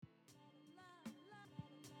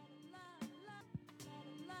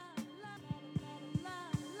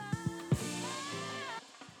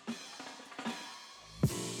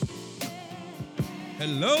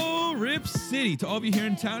Hello, Rip City. To all of you here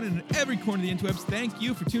in town and in every corner of the interwebs, thank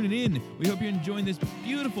you for tuning in. We hope you're enjoying this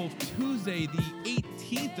beautiful Tuesday, the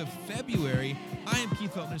 18th of February. I am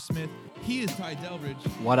Keith Feltner-Smith. He is Ty Delbridge.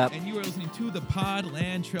 What up? And you are listening to the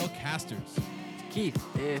Podland Trailcasters. Keith,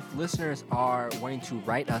 if listeners are wanting to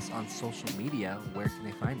write us on social media, where can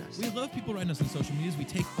they find us? We love people writing us on social medias. We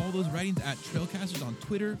take all those writings at Trailcasters on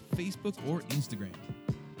Twitter, Facebook, or Instagram.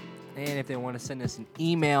 And if they want to send us an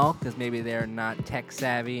email, because maybe they're not tech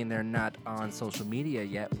savvy and they're not on social media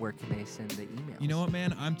yet, where can they send the emails? You know what,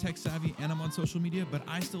 man? I'm tech savvy and I'm on social media, but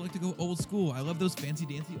I still like to go old school. I love those fancy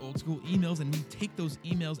dancy old school emails, and we take those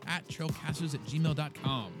emails at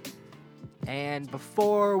trailcasters@gmail.com. And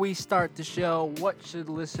before we start the show, what should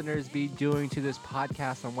listeners be doing to this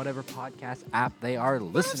podcast on whatever podcast app they are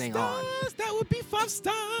listening on? That would be 5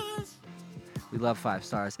 stars. We love 5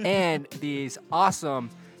 stars. And these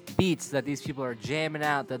awesome beats that these people are jamming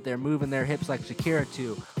out, that they're moving their hips like Shakira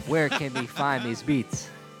to. Where can they find these beats?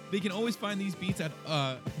 They can always find these beats at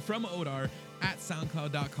from Odar at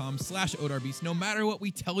soundcloud.com/OdarBeats. No matter what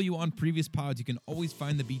we tell you on previous pods, you can always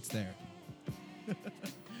find the beats there.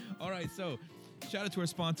 All right, so shout out to our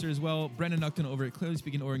sponsor as well, Brendan Nuckton over at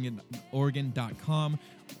clearlyspeakingoregon.com.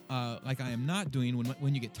 Like I am not doing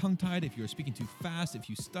when you get tongue-tied, if you're speaking too fast, if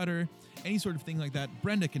you stutter, any sort of thing like that,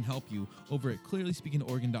 Brenda can help you over at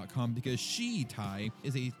clearlyspeakingoregon.com because she, Ty,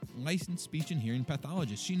 is a licensed speech and hearing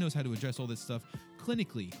pathologist. She knows how to address all this stuff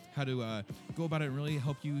clinically, how to go about it and really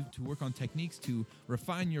help you to work on techniques to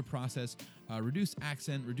refine your process, reduce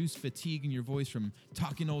accent, reduce fatigue in your voice from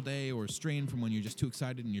talking all day or strain from when you're just too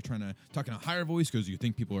excited and you're trying to talk in a higher voice because you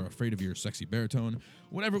think people are afraid of your sexy baritone.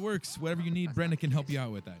 Whatever works, whatever you need, Brenda can help you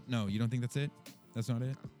out with that. No, you don't think that's it? That's not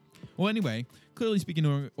it? Well, anyway,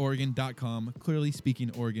 clearlyspeakingoregon.com,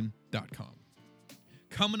 clearlyspeakingoregon.com.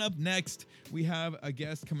 Coming up next, we have a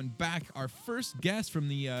guest coming back. Our first guest from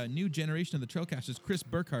the new generation of the Trailcasters, Chris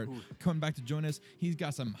Burkhardt, coming back to join us. He's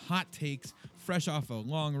got some hot takes, fresh off a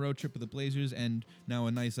long road trip with the Blazers, and now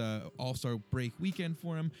a nice all-star break weekend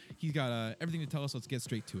for him. He's got everything to tell us. Let's get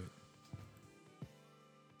straight to it.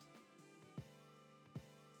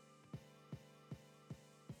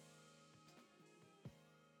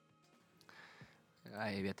 I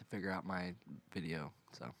have to figure out my video,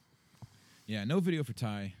 so. Yeah, no video for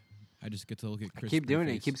Ty. I just get to look at Chris. I keep doing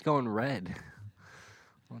it. It keeps going red. I don't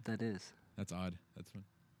know what that is. That's odd. That's fun.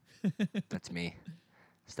 That's me.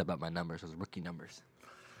 Step up my numbers. Those rookie numbers.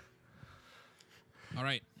 All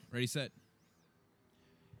right. Ready, set.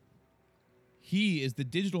 He is the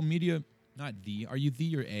digital media. Not the. Are you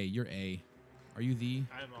the or A? You're A. Are you the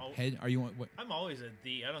head? Are you on what? I'm always a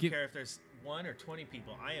the. I don't care if there's 1 or 20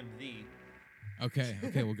 people. I am the. Okay,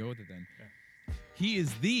 we'll go with it then. Okay. He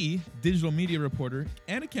is the digital media reporter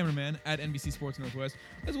and a cameraman at NBC Sports Northwest,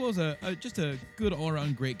 as well as just a good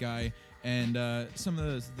all-around great guy and some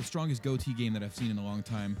of the strongest goatee game that I've seen in a long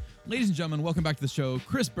time. Ladies and gentlemen, welcome back to the show,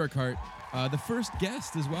 Chris Burkhardt, the first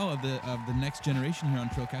guest as well of the next generation here on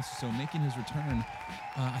Trailcasters. So making his return.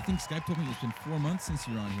 I think Skype told me it's been 4 months since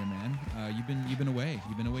you were on here, man. You've been away.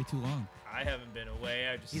 You've been away too long. I haven't been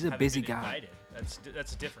away. He's a busy guy. Invited.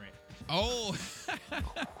 That's different. Oh,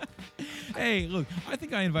 hey, look, I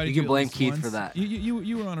think I invited you. You can blame Keith once. for that.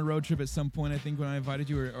 You were on a road trip at some point, I think, when I invited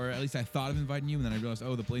you, or at least I thought of inviting you, and then I realized,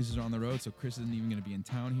 the Blazers are on the road, so Chris isn't even going to be in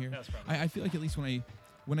town here. That's probably I feel like at least when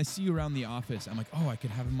I see you around the office, I'm like, I could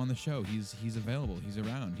have him on the show. He's available. He's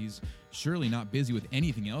around. He's surely not busy with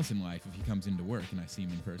anything else in life if he comes into work and I see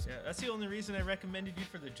him in person. Yeah, that's the only reason I recommended you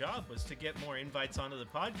for the job was to get more invites onto the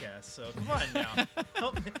podcast. So come on now,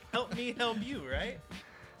 help me help you, right?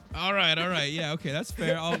 All right. Yeah, okay, that's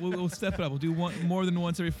fair. We'll step it up. We'll do more than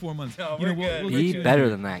once every 4 months. No, we're good. We'll be better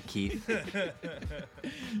than that, Keith.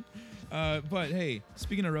 But hey,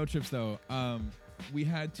 speaking of road trips, though, we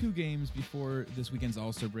had 2 games before this weekend's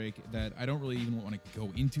All-Star break that I don't really even want to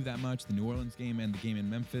go into that much. The New Orleans game and the game in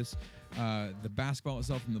Memphis. The basketball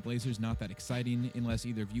itself from the Blazers, not that exciting unless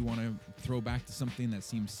either of you want to throw back to something that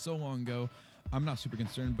seems so long ago. I'm not super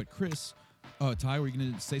concerned, but Chris... Ty, were you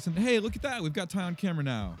going to say something? Hey, look at that. We've got Ty on camera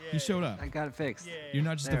now. Yay. He showed up. I got it fixed. Yay. You're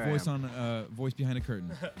not just There a voice behind a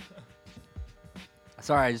curtain.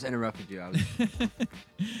 Sorry, I just interrupted you.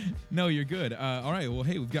 No, you're good. All right. Well,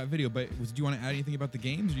 hey, we've got video, but do you want to add anything about the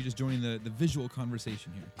games, or are you just joining the visual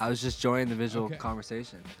conversation here? I was just joining the visual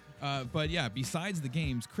conversation. But yeah, besides the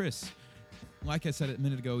games, Chris, like I said a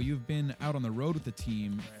minute ago, you've been out on the road with the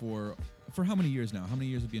team for how many years now? How many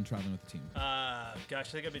years have you been traveling with the team? Gosh,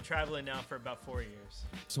 I think I've been traveling now for about 4 years.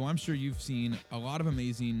 So I'm sure you've seen a lot of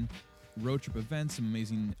amazing road trip events, some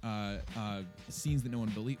amazing scenes that no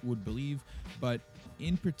one would believe. But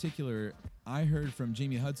in particular, I heard from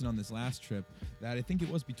Jamie Hudson on this last trip that I think it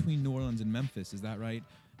was between New Orleans and Memphis. Is that right?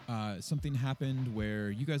 Something happened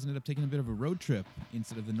where you guys ended up taking a bit of a road trip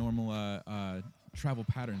instead of the normal travel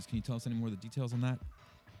patterns. Can you tell us any more of the details on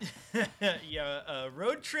that? Yeah,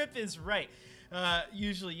 road trip is right.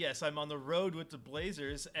 Usually, yes, I'm on the road with the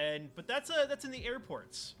Blazers, but that's in the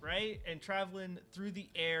airports, right? And traveling through the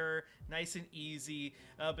air, nice and easy.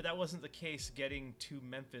 But that wasn't the case getting to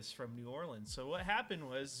Memphis from New Orleans. So what happened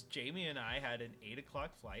was Jamie and I had an 8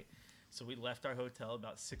 o'clock flight, so we left our hotel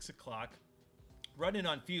about 6 o'clock, running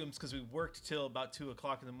on fumes because we worked till about 2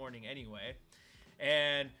 o'clock in the morning anyway.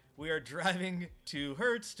 And we are driving to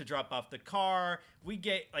Hertz to drop off the car. We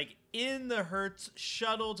get in the Hertz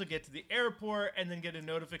shuttle to get to the airport and then get a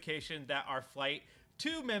notification that our flight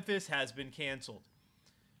to Memphis has been canceled.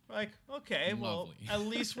 We're like, okay, well, at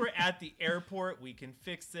least we're at the airport. We can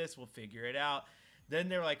fix this. We'll figure it out. Then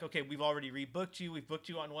they're like, okay, we've already rebooked you. We've booked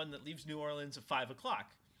you on one that leaves New Orleans at 5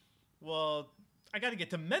 o'clock. Well, I got to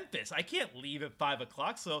get to Memphis. I can't leave at 5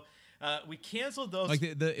 o'clock. So we canceled those. Like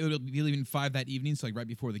it would be leaving 5 that evening, so right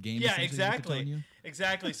before the game. Yeah, exactly.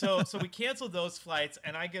 Exactly. So we canceled those flights,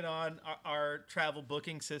 and I get on our travel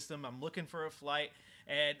booking system. I'm looking for a flight,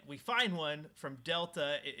 and we find one from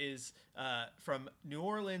Delta. It is from New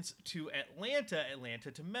Orleans to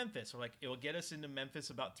Atlanta to Memphis. We're like, it will get us into Memphis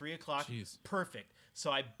about 3 o'clock. Jeez. Perfect.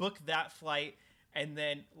 So I booked that flight. And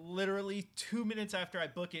then literally 2 minutes after I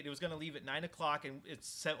book it, it was going to leave at 9 o'clock, and it's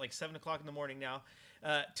set 7 o'clock in the morning now.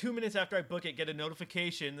 2 minutes after I book it, get a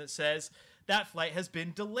notification that says that flight has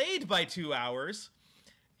been delayed by 2 hours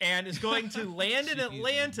and is going to land in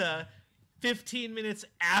Atlanta 15 minutes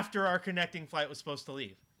after our connecting flight was supposed to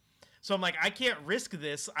leave. So I'm like, I can't risk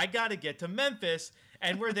this. I got to get to Memphis.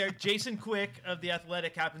 And we're there. Jason Quick of The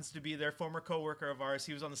Athletic happens to be their former coworker of ours.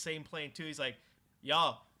 He was on the same plane, too. He's like,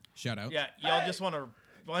 y'all. Shout out. Yeah, y'all just want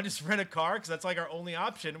to just rent a car because that's our only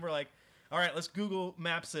option. And we're like, all right, let's Google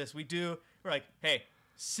Maps this. We're like, hey,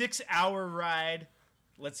 6-hour ride.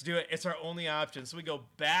 Let's do it. It's our only option. So we go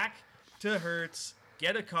back to Hertz,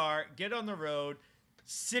 get a car, get on the road.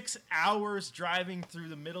 6 hours driving through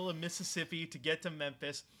the middle of Mississippi to get to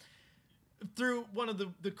Memphis. Through one of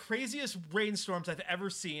the craziest rainstorms I've ever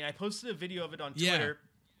seen. I posted a video of it on Twitter.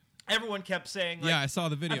 Everyone kept saying, I saw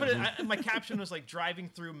the video. My caption was driving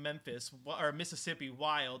through Memphis or Mississippi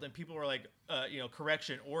wild, and people were like,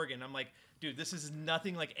 correction, Oregon. I'm like, dude, this is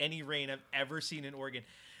nothing like any rain I've ever seen in Oregon.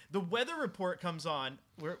 The weather report comes on.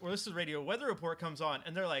 We're listening to radio. Weather report comes on,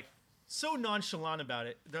 and they're like so nonchalant about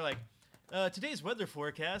it. They're like, today's weather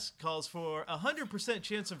forecast calls for 100%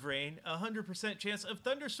 chance of rain, 100% chance of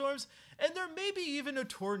thunderstorms, and there may be even a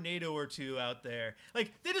tornado or two out there.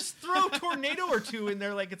 They just throw a tornado or two in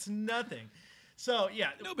there like it's nothing. So,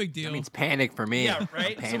 yeah. No big deal. That means panic for me. Yeah,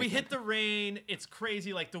 right? So we hit the rain. It's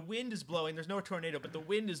crazy. The wind is blowing. There's no tornado, but the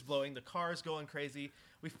wind is blowing. The car's going crazy.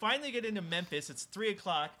 We finally get into Memphis. It's 3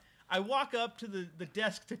 o'clock. I walk up to the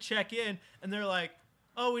desk to check in, and they're like,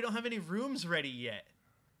 oh, we don't have any rooms ready yet.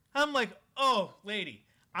 I'm like, oh, lady,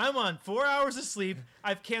 I'm on 4 hours of sleep.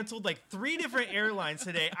 I've canceled 3 different airlines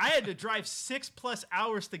today. I had to drive 6+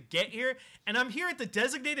 hours to get here, and I'm here at the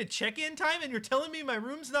designated check-in time, and you're telling me my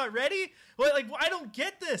room's not ready? Well, I don't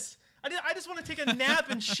get this. I just want to take a nap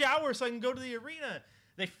and shower so I can go to the arena.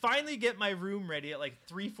 They finally get my room ready at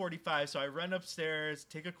 3:45, so I run upstairs,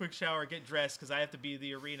 take a quick shower, get dressed because I have to be at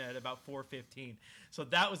the arena at about 4:15. So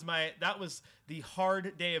that was the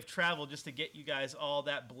hard day of travel just to get you guys all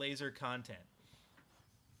that Blazer content.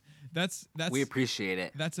 That's we appreciate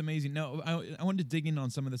it. That's amazing. No, I wanted to dig in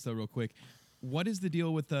on some of this though real quick. What is the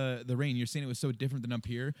deal with the rain? You're saying it was so different than up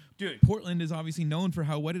here, dude. Portland is obviously known for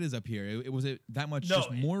how wet it is up here. Was it that much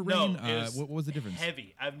just more rain? No, what was the difference?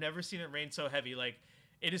 Heavy. I've never seen it rain so heavy.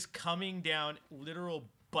 It is coming down literal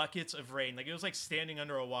buckets of rain. It was like standing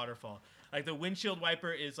under a waterfall. The windshield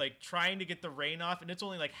wiper is trying to get the rain off, and it's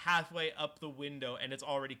only halfway up the window, and it's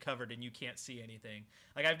already covered, and you can't see anything.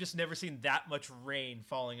 I've just never seen that much rain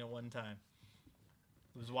falling at one time.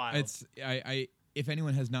 It was wild. If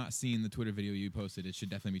anyone has not seen the Twitter video you posted, it should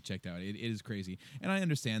definitely be checked out. It is crazy. And I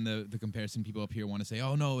understand the comparison. People up here want to say,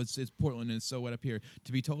 oh, no, it's Portland and it's so wet up here.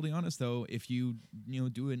 To be totally honest, though, if you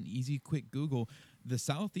do an easy, quick Google, the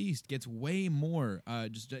Southeast gets way more.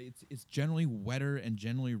 It's generally wetter and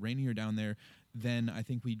generally rainier down there than I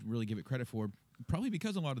think we really give it credit for. Probably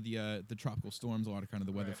because a lot of the tropical storms, a lot of kind of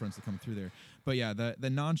the weather fronts that come through there. But yeah, the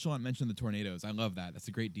nonchalant mention of the tornadoes, I love that. That's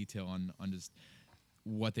a great detail on just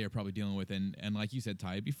what they are probably dealing with, and like you said,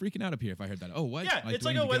 Ty, I'd be freaking out up here if I heard that. Oh, what? Yeah, it's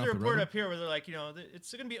a weather report up here where they're like,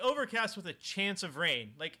 it's going to be overcast with a chance of rain.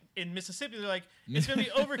 In Mississippi, they're like, it's going to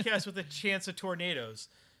be overcast with a chance of tornadoes.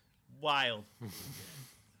 Wild.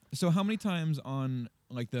 So how many times on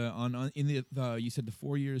like in the you said the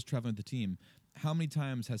 4 years traveling with the team, how many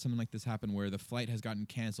times has something like this happened where the flight has gotten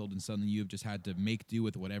canceled and suddenly you've just had to make do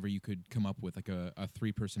with whatever you could come up with, like a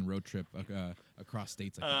 3-person road trip across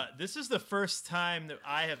states like that? This is the first time that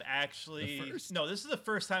I have actually... No, this is the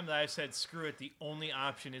first time that I've said, screw it, the only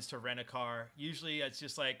option is to rent a car. Usually it's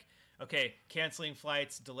just like, okay, canceling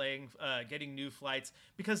flights, delaying, getting new flights.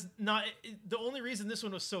 Because the only reason this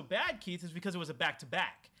one was so bad, Keith, is because it was a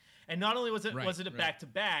back-to-back. And not only was it a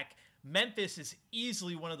back-to-back, Memphis is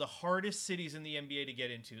easily one of the hardest cities in the NBA to get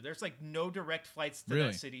into. There's like no direct flights to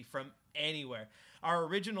that city from anywhere. Our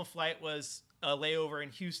original flight was a layover in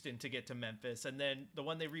Houston to get to Memphis, and then the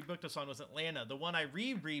one they rebooked us on was Atlanta. The one I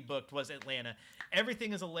rebooked was Atlanta.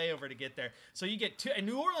 Everything is a layover to get there. So you get two, and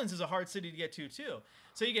New Orleans is a hard city to get to too.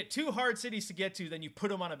 So you get 2 hard cities to get to, then you put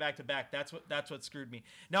them on a back-to-back. That's what screwed me.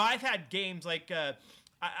 Now I've had games like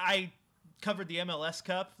I covered the MLS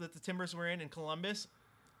Cup that the Timbers were in Columbus.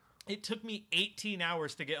 It took me 18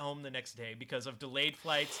 hours to get home the next day because of delayed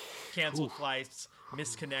flights, canceled flights,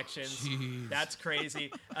 missed connections. Jeez. That's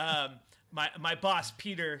crazy. My boss,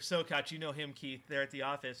 Peter Sokach, you know him, Keith, there at the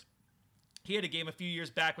office. He had a game a few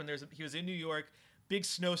years back when he was in New York, big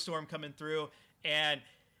snowstorm coming through, and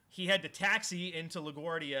he had to taxi into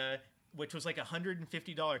LaGuardia, which was like a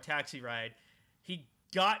 $150 taxi ride. He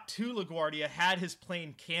got to LaGuardia, had his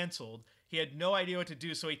plane canceled. He had no idea what to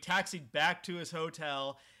do, so he taxied back to his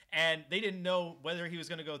hotel. And they didn't know whether he was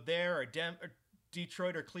going to go there or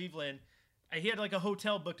Detroit or Cleveland. He had like a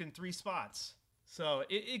hotel booked in 3 spots. So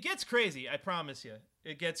it gets crazy. I promise you.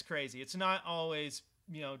 It gets crazy. It's not always,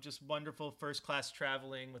 just wonderful first-class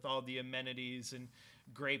traveling with all the amenities and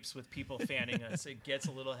grapes with people fanning us. It gets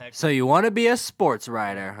a little hectic. So you want to be a sports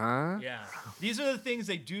writer, huh? Yeah. These are the things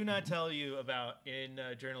they do not tell you about in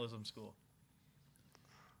journalism school.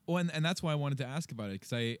 Well, and that's why I wanted to ask about it,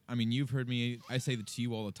 because I mean, you've heard me. I say that to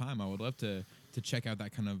you all the time. I would love to check out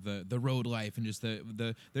that kind of the road life and just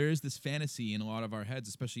the there is this fantasy in a lot of our heads,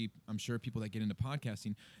 especially I'm sure people that get into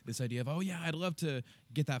podcasting. This idea of I'd love to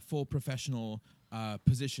get that full professional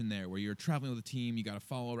position there where you're traveling with a team, you got to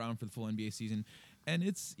follow around for the full NBA season. And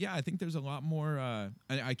I think there's a lot more,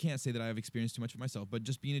 I can't say that I've experienced too much of myself, but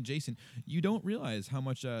just being adjacent, you don't realize how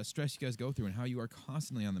much stress you guys go through and how you are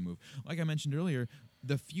constantly on the move. Like I mentioned earlier,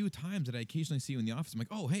 the few times that I occasionally see you in the office, I'm like,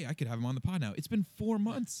 oh, hey, I could have him on the pod now. It's been 4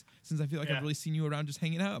 months since I feel like I've really seen you around just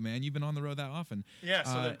hanging out, man. You've been on the road that often. Yeah,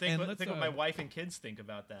 so then think what my wife and kids think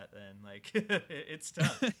about that then. Like, it's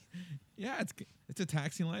tough. Yeah, it's a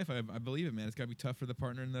taxing life. I believe it, man. It's got to be tough for the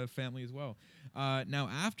partner and the family as well. Now,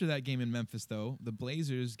 after that game in Memphis, though, the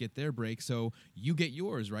Blazers get their break, so you get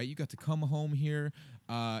yours, right? You got to come home here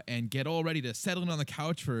and get all ready to settle in on the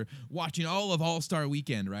couch for watching all of All-Star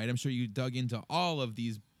Weekend, right? I'm sure you dug into all of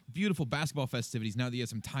these beautiful basketball festivities now that you have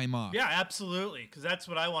some time off. Yeah, absolutely, because that's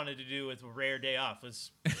what I wanted to do with a rare day off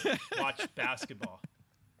was watch basketball.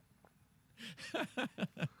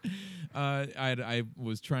 I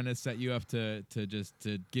was trying to set you up to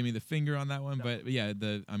give me the finger on that one, but yeah,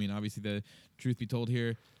 obviously the truth be told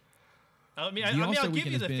here. I'll give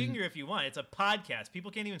you the finger if you want. It's a podcast.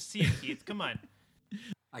 People can't even see it, Keith. Come on.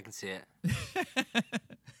 I can see it.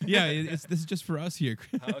 Yeah, this is just for us here.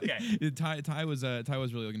 Oh, okay. Ty was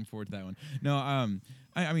really looking forward to that one. No,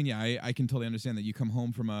 I can totally understand that you come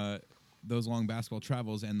home from those long basketball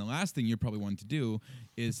travels, and the last thing you're probably wanting to do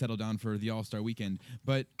is settle down for the All-Star Weekend.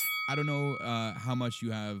 But I don't know how much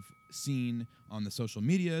you have seen on the social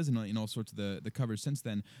medias and in all sorts of the covers since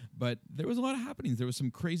then, but there was a lot of happenings. There was some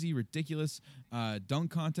crazy, ridiculous dunk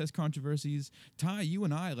contest controversies. Ty, you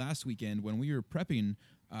and I last weekend, when we were prepping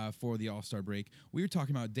for the All-Star break, we were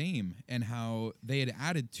talking about Dame and how they had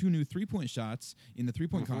added 2 new three-point shots in the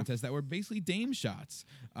three-point contest that were basically Dame shots.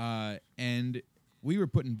 And we were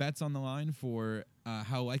putting bets on the line for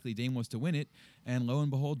how likely Dame was to win it, and lo and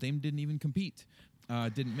behold, Dame didn't even compete.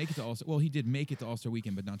 Didn't make it to All-Star. Well, he did make it to All-Star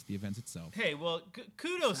Weekend, but not to the events itself. Hey, well,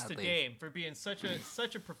 kudos Sadly. to Dame for being such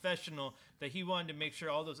a professional that he wanted to make sure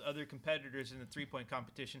all those other competitors in the three-point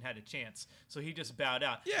competition had a chance. So he just bowed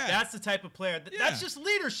out. Yeah. That's the type of player. That's just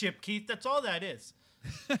leadership, Keith. That's all that is.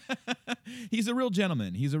 He's a real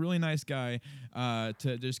gentleman. He's a really nice guy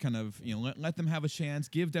to just kind of let them have a chance.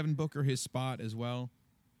 Give Devin Booker his spot as well,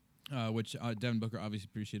 which Devin Booker obviously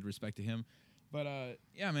appreciated. Respect to him. But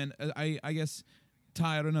yeah, man, I guess.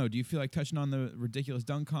 Ty, I don't know. Do you feel like touching on the ridiculous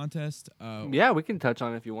dunk contest? Yeah, we can touch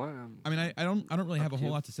on it if you want. I mean, I don't really have a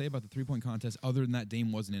whole lot to say about the three-point contest other than that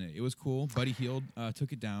Dame wasn't in it. It was cool. Buddy Hield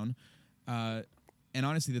took it down. And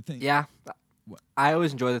honestly, the thing... Yeah, I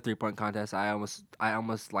always enjoy the 3-point contest. I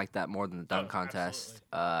almost like that more than the dunk contest.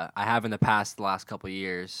 I have in the past, the last couple of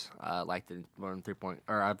years, liked it more than 3-point,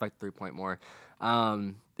 or I've liked 3-point more.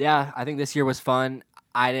 Yeah, I think this year was fun.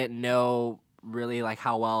 I didn't know really like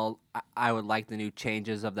how well I would like the new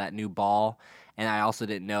changes of that new ball, and I also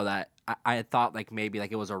didn't know that. I thought like maybe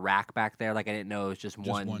like it was a rack back there. Like I didn't know it was just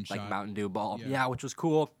one like shot. Mountain Dew ball. Yeah, which was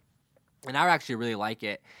cool, and I actually really like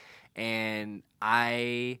it. And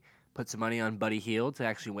I put some money on Buddy Hield to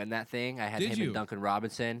actually win that thing. I had him and Duncan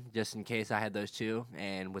Robinson just in case I had those two.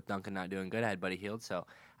 And with Duncan not doing good, I had Buddy Hield. So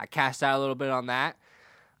I cashed out a little bit on that.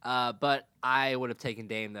 But I would have taken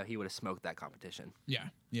Dame, though. He would have smoked that competition. Yeah,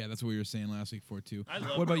 that's what we were saying last week for too.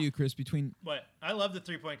 What about you, Chris? I love the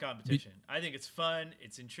 3-point competition. I think it's fun.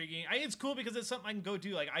 It's intriguing. I think it's cool because it's something I can go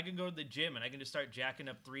do. Like I can go to the gym and I can just start jacking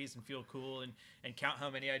up threes and feel cool and count how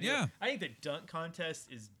many I do. Yeah. I think the dunk contest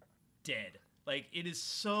is dead. Like it is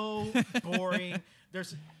so boring.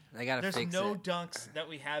 There's no dunks that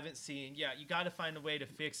we haven't seen. Yeah, you got to find a way to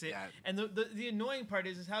fix it. Yeah. And the annoying part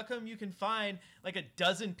is how come you can find like a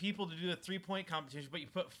dozen people to do a 3-point competition, but you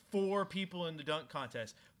put 4 people in the dunk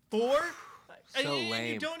contest? 4? So lame. And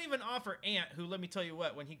you don't even offer Ant, who, let me tell you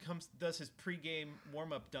what, when he does his pregame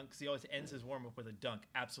warm-up dunk, because he always ends his warm-up with a dunk,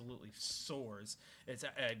 absolutely soars. It's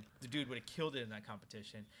the dude would have killed it in that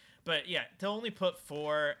competition. But yeah, to only put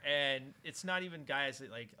 4, and it's not even guys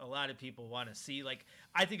that like a lot of people want to see. Like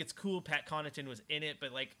I think it's cool Pat Connaughton was in it,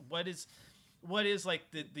 but like what is like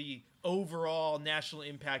the overall national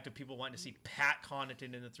impact of people wanting to see Pat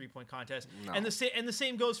Connaughton in the 3-point contest? No. And the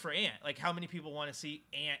same goes for Ant. Like how many people want to see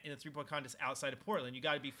Ant in the 3-point contest outside of Portland? You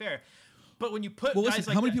got to be fair. But when you put guys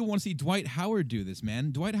like how many people want to see Dwight Howard do this,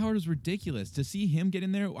 man? Dwight Howard is ridiculous. To see him get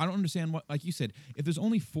in there, I don't understand what. Like you said, if there's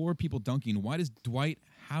only 4 people dunking, why does Dwight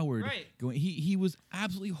Howard go? He was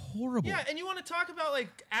absolutely horrible. Yeah, and you want to talk about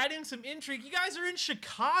like adding some intrigue? You guys are in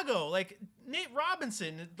Chicago, like Nate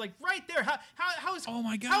Robinson, like right there. How is oh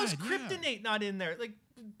my God, how is Kryptonite not in there? Like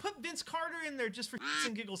put Vince Carter in there just for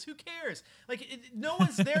and giggles. Who cares? Like no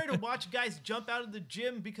one's there to watch guys jump out of the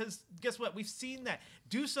gym because guess what? We've seen that.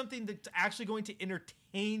 Do something that's actually going to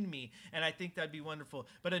entertain me, and I think that'd be wonderful.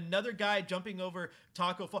 But another guy jumping over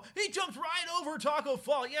Taco Fall, he jumped right over Taco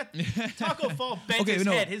Fall. Yeah, Taco Fall bent his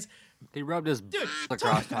head. He rubbed his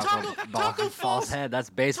across Taco Fall's head. That's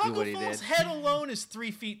basically what he did. Taco Fall's head alone is 3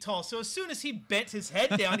 feet tall. So as soon as he bent his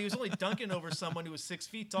head down, he was only dunking over someone who was 6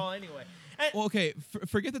 feet tall anyway. Well, okay,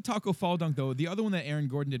 forget the Taco Fall dunk, though. The other one that Aaron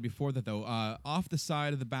Gordon did before that, though, off the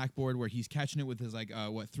side of the backboard where he's catching it with his,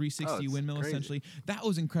 360 windmill, crazy. Essentially. That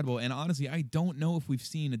was incredible. And honestly, I don't know if we've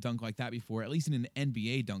seen a dunk like that before, at least in an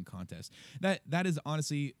NBA dunk contest. That is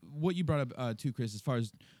honestly what you brought up, too, Chris, as far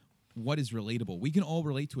as what is relatable. We can all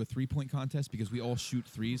relate to a 3-point contest because we all shoot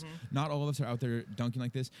threes. Mm-hmm. Not all of us are out there dunking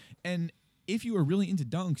like this. And if you are really into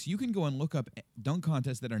dunks, you can go and look up dunk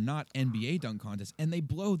contests that are not NBA dunk contests, and they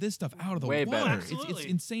blow this stuff out of the water. Better. It's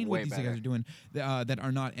insane what these guys are doing that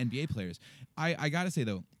are not NBA players. I got to say,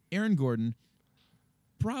 though, Aaron Gordon,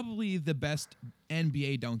 probably the best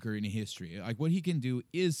NBA dunker in history. Like, what he can do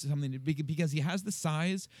is something because he has the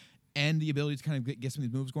size and the ability to kind of get some of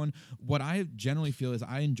these moves going. What I generally feel is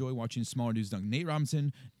I enjoy watching smaller dudes dunk. Nate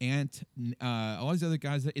Robinson, Ant, all these other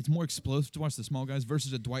guys, it's more explosive to watch the small guys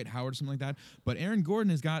versus a Dwight Howard or something like that. But Aaron Gordon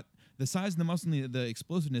has got the size and the muscle and the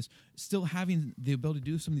explosiveness, still having the ability to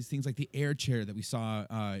do some of these things like the air chair that we saw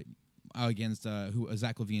against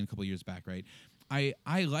Zach LaVine a couple years back, right?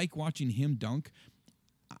 I like watching him dunk.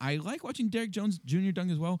 I like watching Derrick Jones Jr.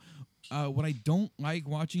 dunk as well. What I don't like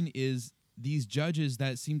watching is these judges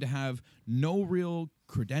that seem to have no real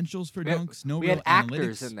credentials for dunks, no real analytics.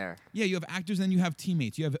 Actors in there. Yeah, you have actors, and then you have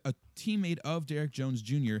teammates. You have a teammate of Derrick Jones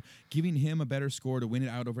Jr. giving him a better score to win it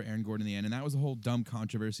out over Aaron Gordon in the end, and that was a whole dumb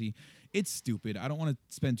controversy. It's stupid. I don't want to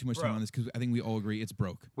spend too much time on this because I think we all agree it's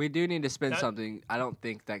broke. We do need to spend something. I don't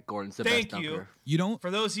think that Gordon's the best dunker. Thank you. You don't?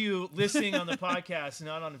 For those of you listening on the podcast,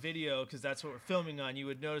 not on video, because that's what we're filming on, you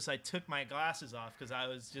would notice I took my glasses off because I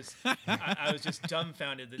was just I was just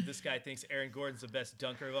dumbfounded that this guy thinks Aaron Gordon's the best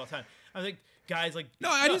dunker of all time. I was like, guys, like... No,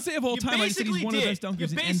 I didn't say of all time. I said he's one of the best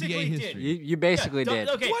dunkers in NBA history. You basically did.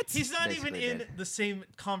 Okay, what? He's not even in the same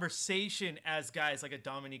conversation as guys like a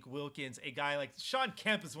Dominique Wilkins, a guy like... Sean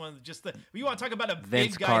Kemp is one of just the... You want to talk about a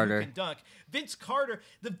big guy who can dunk. Vince Carter,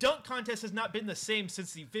 the dunk contest has not been the same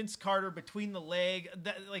since the Vince Carter between the leg...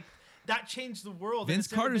 that changed the world. and Vince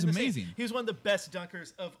it's never Carter's been the same. amazing. He was one of the best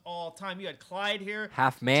dunkers of all time. You had Clyde here.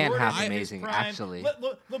 Half man, Jordan half in his amazing, prime. actually.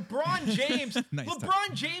 LeBron James. Nice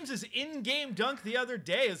LeBron James' in-game dunk the other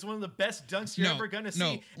day is one of the best dunks you're ever going to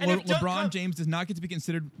see. And if LeBron James does not get to be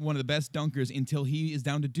considered one of the best dunkers until he is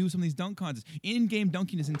down to do some of these dunk contests. In-game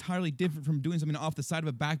dunking is entirely different from doing something off the side of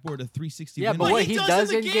a backboard, a 360. Yeah, window. but what he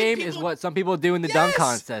does in game is what some people do in the dunk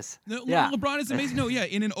contest. No, Yeah. LeBron is amazing. No, yeah,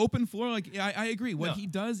 in an open floor, like I agree. What he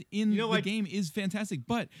does in the game is fantastic.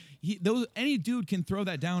 But any dude can throw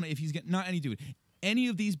that down if he's not any dude. Any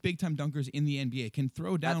of these big time dunkers in the NBA can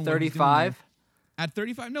throw down At what he's doing 35. there. At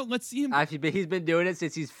 35, no. Let's see him. Actually, he's been doing it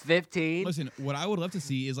since he's 15. Listen, what I would love to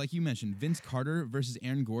see is, like you mentioned, Vince Carter versus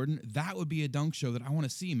Aaron Gordon. That would be a dunk show that I want to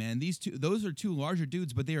see, man. Those are two larger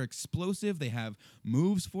dudes, but they are explosive. They have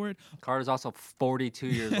moves for it. Carter's also 42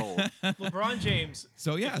 years old. LeBron James.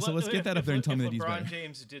 So yeah, so let's get that up there and tell me that he's better. If LeBron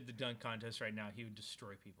James did the dunk contest right now, he would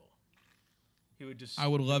destroy people. He would just. I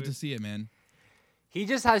would love to see it, man. He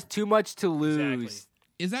just has too much to lose. Exactly.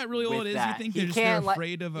 Is that really all it is? That. You think He they're can't,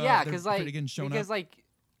 afraid of because let's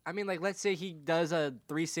say he does a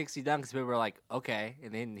 360 dunk, and people were like, okay,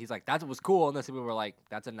 and then he's like, that was cool, and then some people were like,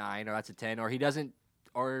 that's a 9 or that's a 10, or he doesn't,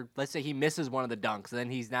 or let's say he misses one of the dunks, and then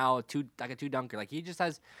he's now a two dunker. Like, he just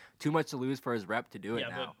has too much to lose for his rep to do it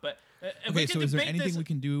now. But okay, so is there anything this, we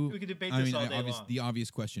can do? We can debate I this mean, all day long. the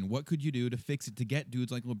obvious question: what could you do to fix it to get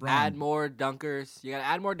dudes like LeBron? Add more dunkers. You gotta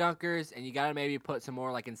add more dunkers, and you gotta maybe put some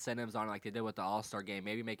more like incentives on it, like they did with the All-Star game.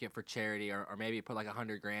 Maybe make it for charity, or maybe put like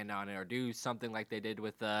 $100,000 on it, or do something like they did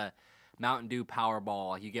with the Mountain Dew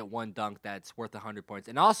Powerball. You get one dunk that's worth 100 points,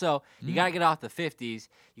 and also you gotta get off the 50s.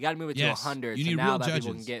 You gotta move it to 100. You so need now real that judges.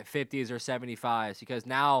 people can get 50s or 75s, because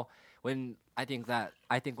now when I think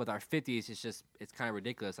with our 50s, it's kind of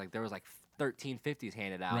ridiculous. Like there was like 13 50s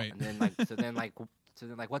handed out, Right. and then so then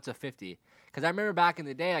what's a 50? Because I remember back in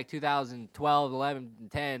the day, like 2012, 11,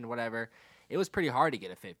 10, whatever, it was pretty hard to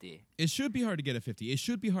get a 50. It should be hard to get a 50. It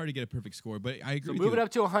should be hard to get a perfect score, but I agree So with move you. it up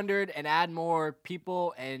to 100 and add more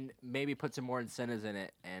people and maybe put some more incentives in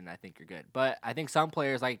it, and I think you're good. But I think some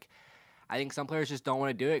players just don't want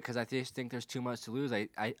to do it because I just think there's too much to lose. I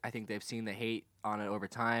think they've seen the hate on it over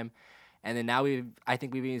time. And then now I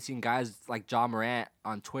think we've even seen guys like Ja Morant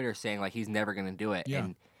on Twitter saying like he's never going to do it. Yeah.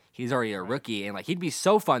 And he's already a rookie, and like he'd be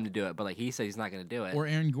so fun to do it, but like he said he's not going to do it. Or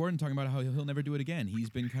Aaron Gordon talking about how he'll never do it again.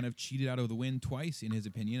 He's been kind of cheated out of the win twice, in his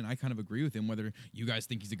opinion, and I kind of agree with him, whether you guys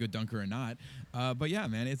think he's a good dunker or not. But yeah,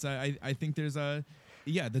 man, it's I think there's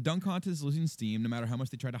the dunk contest is losing steam no matter how much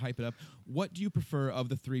they try to hype it up. What do you prefer of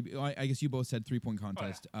the three? I guess you both said 3-point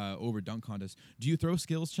contest over dunk contest. Do you throw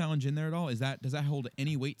skills challenge in there at all? Does that hold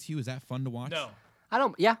any weight to you? Is that fun to watch? No. I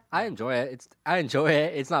don't. Yeah, I enjoy it. I enjoy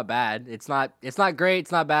it. It's not bad. It's not great.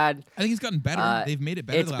 It's not bad. I think it's gotten better. They've made it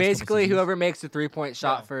better. It's the last couple basically seasons. whoever makes the 3-point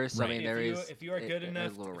shot first. Right. I mean, If you are good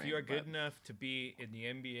enough enough to be in the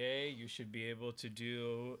NBA, you should be able to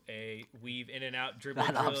do a weave in and out dribble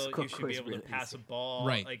That drill. obstacle You should be is able really to pass easy. a ball.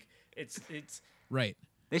 Right. Like it's right.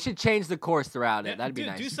 They should change the course throughout it. That'd be do,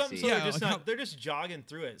 nice do to something see. so Yeah, they're just like not they're just jogging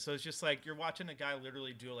through it. So it's just like you're watching a guy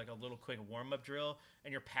literally do like a little quick warm up drill,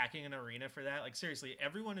 and you're packing an arena for that. Like seriously,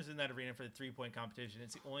 everyone is in that arena for the 3-point competition.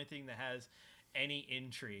 It's the only thing that has any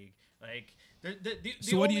intrigue. Like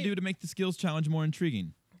So what do you do to make the skills challenge more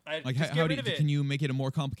intriguing? Like how do you, can you make it a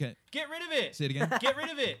more complicated? Get rid of it. Say it again. Get rid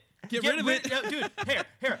of it. Get rid of it. Dude.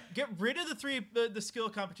 Here. Get rid of the skill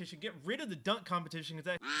competition. Get rid of the dunk competition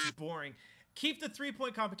because that's boring. Keep the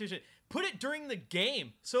 3-point competition. Put it during the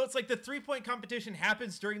game. So it's like the 3-point competition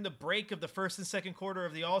happens during the break of the first and second quarter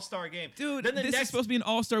of the All-Star game. Dude, then this is supposed to be an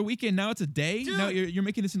All-Star weekend. Now it's a day. Dude, Now you're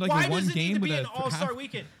making this into like why a one does it game need to with be a an All-Star half-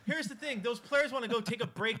 weekend? Here's the thing. Those players want to go take a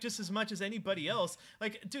break just as much as anybody else.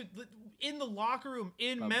 Like, dude, in the locker room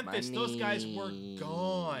in Memphis, those guys were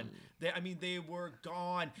gone. They were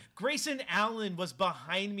gone. Grayson Allen was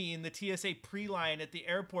behind me in the TSA pre-line at the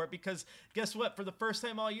airport because guess what? For the first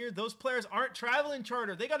time all year, those players aren't traveling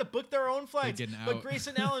charter. They got to book their own flights. But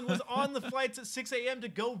Grayson Allen was on the flights at 6 a.m. to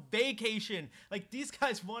go vacation. Like, these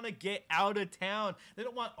guys want to get out of town. They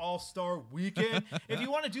don't want All-Star weekend. If you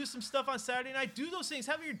want to do some stuff on Saturday night, do those things.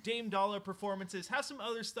 Have your Dame Dollar performances. Have some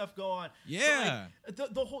other stuff go on. Yeah.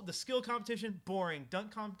 But like, the skill competition, boring. Dunk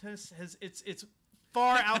contest it's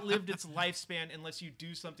far outlived its lifespan unless you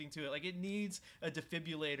do something to it. Like, it needs a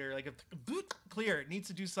defibrillator, like a boot clear. It needs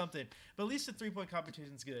to do something. But at least the 3-point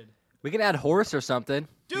competition's good. We can add horse or something.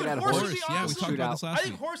 Dude, add horse would be awesome. Yeah, we talked about this last I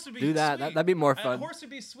think week. horse would be Do that. sweet. That'd be more fun. Horse would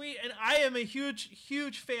be sweet, and I am a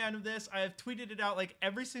huge fan of this. I have tweeted it out like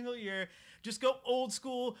every single year. Just go old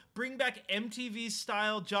school. Bring back MTV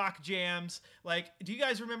style jock jams. Like, do you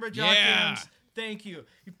guys remember jock jams? Thank you.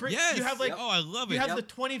 Yes. You have like, oh, I love it. You have the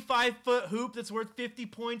 25-foot hoop that's worth 50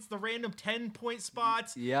 points, the random 10-point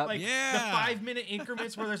spots, Yep. like Yeah. the 5-minute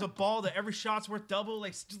increments where there's a ball that every shot's worth double,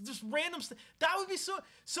 like just random stuff. That would be so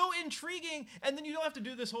intriguing. And then you don't have to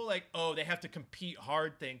do this whole like, oh, they have to compete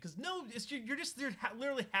hard thing, because no, you're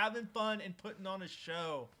literally having fun and putting on a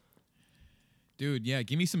show. Dude, yeah,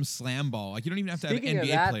 give me some slam ball. Like, you don't even have to Speaking have of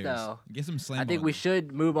NBA that, players. though, Get some slam I ball. think we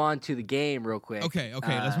should move on to the game real quick. Okay,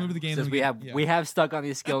 let's move to the game. Since then we have stuck on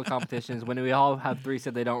these skill competitions. When we all have three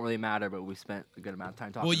said they don't really matter, but we spent a good amount of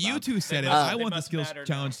time talking Well, about you two said it. must- I they want the must skills matter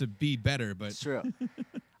challenge to be better, but It's true.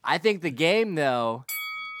 I think the game, though,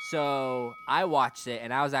 so I watched it,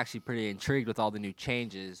 and I was actually pretty intrigued with all the new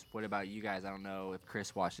changes. What about you guys? I don't know if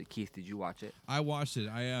Chris watched it. Keith, did you watch it? I watched it.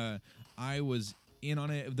 I was in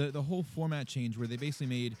on it. The whole format change where they basically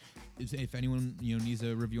made, if anyone needs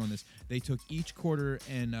a review on this, they took each quarter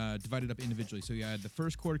and divided up individually. So you had the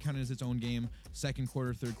first quarter counted as its own game, second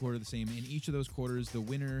quarter, third quarter the same. In each of those quarters, the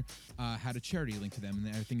winner had a charity linked to them,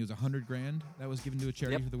 and I think it was $100,000 that was given to a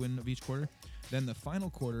charity for the win of each quarter. Then the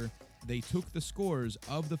final quarter, they took the scores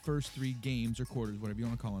of the first 3 games or quarters, whatever you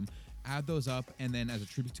want to call them, add those up, and then as a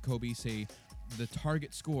tribute to Kobe, say the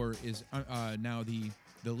target score is now the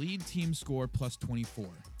lead team score plus 24.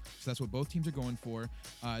 So that's what both teams are going for.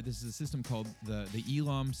 This is a system called the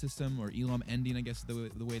ELOM system, or ELOM ending, I guess is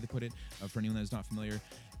the way they put it, for anyone that's not familiar.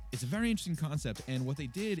 It's a very interesting concept, and what they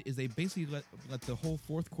did is they basically let the whole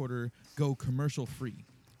fourth quarter go commercial free.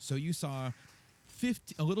 So you saw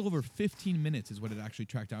a little over 15 minutes is what it actually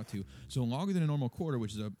tracked out to. So longer than a normal quarter,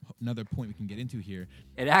 which is another point we can get into here.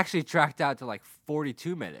 It actually tracked out to like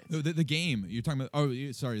 42 minutes. The game, you're talking about,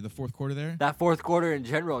 the fourth quarter there? That fourth quarter in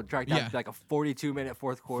general tracked out to like a 42-minute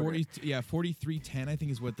fourth quarter. 43-10, I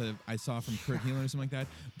think is what I saw from Kurt Heelan or something like that.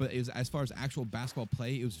 But it was, as far as actual basketball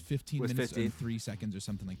play, it was 15 minutes and 3 seconds or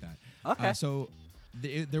something like that. Okay. So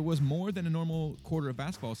there was more than a normal quarter of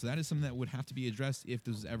basketball, so that is something that would have to be addressed if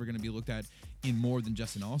this was ever going to be looked at in more than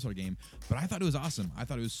just an All-Star game. But I thought it was awesome. I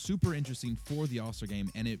thought it was super interesting for the All-Star game,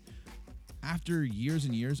 and it, after years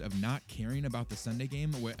and years of not caring about the Sunday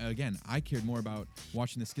game, where, again, I cared more about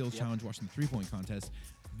watching the skills challenge, watching the three-point contest.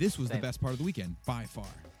 This was the best part of the weekend, by far.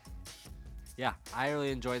 Yeah, I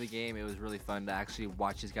really enjoyed the game. It was really fun to actually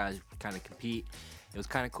watch these guys kind of compete. It was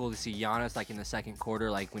kind of cool to see Giannis, like, in the second quarter,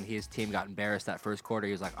 like, when his team got embarrassed that first quarter,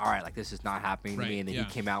 he was like, all right, like, this is not happening to me. And then he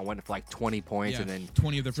came out and went for, like, 20 points. And then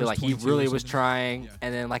 20 of the first so, like, he really was trying. Yeah.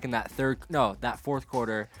 And then, like, in that fourth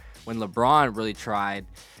quarter, when LeBron really tried,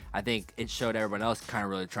 I think it showed everyone else kind of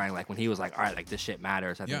really trying. Like, when he was like, all right, like, this shit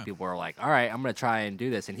matters. I think people were like, all right, I'm going to try and do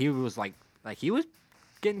this. And he was like he was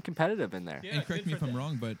getting competitive in there. Yeah, and correct me if I'm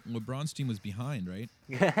wrong, but LeBron's team was behind, right?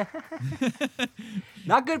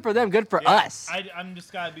 Not good for them, good for us. I'm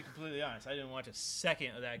just gotta be completely honest. I didn't watch a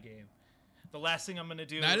second of that game. The last thing I'm gonna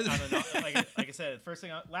do, like I said,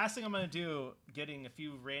 last thing I'm gonna do, getting a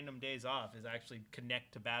few random days off, is actually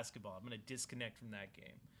connect to basketball. I'm gonna disconnect from that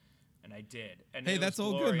game, and I did. And hey, that's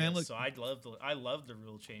all good, man. Look, so I love the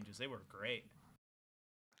rule changes. They were great.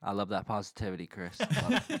 I love that positivity, Chris.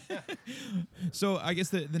 So I guess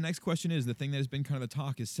the next question is, the thing that has been kind of the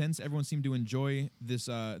talk is, since everyone seemed to enjoy this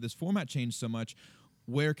format change so much,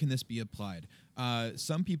 where can this be applied?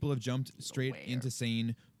 Some people have jumped straight into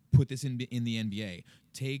saying, put this in the NBA.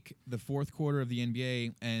 Take the fourth quarter of the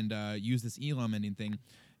NBA and use this ELOM ending thing.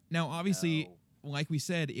 Now, obviously, like we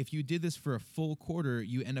said, if you did this for a full quarter,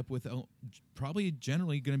 you end up with probably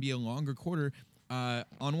generally going to be a longer quarter.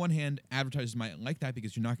 On one hand, advertisers might like that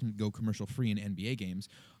because you're not going to go commercial free in NBA games.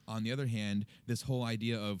 On the other hand, this whole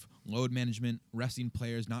idea of load management, resting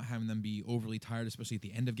players, not having them be overly tired, especially at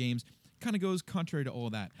the end of games, kind of goes contrary to all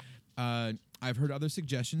of that. I've heard other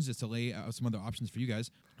suggestions, just to lay out some other options for you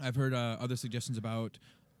guys. I've heard other suggestions about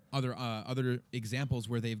other examples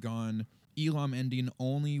where they've gone ELOM ending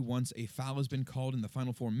only once a foul has been called in the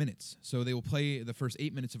final 4 minutes. So they will play the first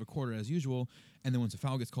 8 minutes of a quarter as usual, and then once a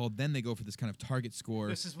foul gets called, then they go for this kind of target score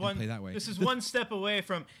and play that way. This is one step away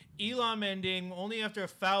from ELOM ending only after a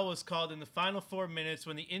foul was called in the final 4 minutes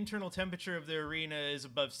when the internal temperature of the arena is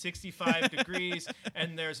above 65 degrees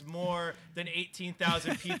and there's more than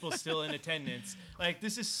 18,000 people still in attendance. Like,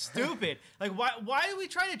 this is stupid. Like, why are we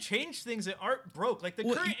trying to change things that aren't broke? Like, the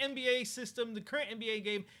current NBA system, the current NBA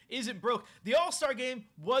game isn't broke. The All-Star game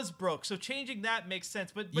was broke, so changing that makes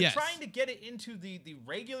sense. But trying to get it into the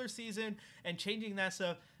regular season and changing that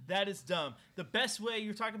stuff, that is dumb. The best way,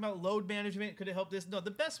 you're talking about load management, could it help this? No, the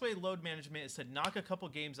best way load management is to knock a couple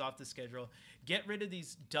games off the schedule, get rid of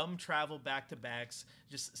these dumb travel back-to-backs,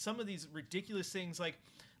 just some of these ridiculous things like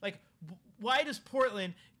Like, why does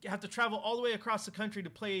Portland have to travel all the way across the country to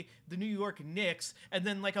play the New York Knicks, and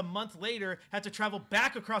then like a month later have to travel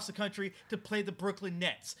back across the country to play the Brooklyn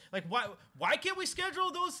Nets? Like, why can't we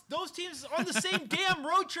schedule those teams on the same damn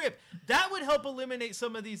road trip? That would help eliminate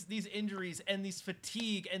some of these injuries and these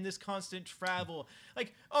fatigue and this constant travel.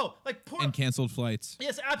 Like, and canceled flights.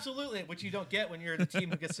 Yes, absolutely, which you don't get when you're the team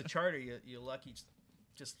who gets to charter. You lucky.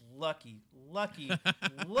 Just lucky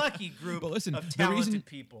group of talented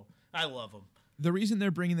people. I love them. The reason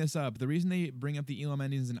they're bringing this up, the reason they bring up the Elam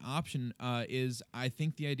ending as an option, is I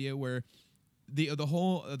think the idea where the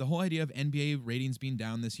whole idea of NBA ratings being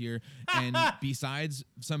down this year, and besides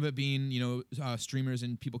some of it being streamers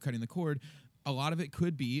and people cutting the cord, a lot of it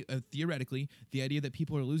could be, theoretically, the idea that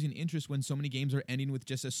people are losing interest when so many games are ending with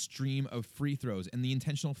just a stream of free throws and the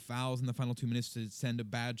intentional fouls in the final 2 minutes to send a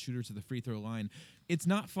bad shooter to the free throw line. It's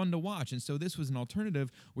not fun to watch. And so this was an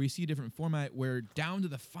alternative where you see a different format where down to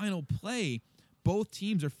the final play, both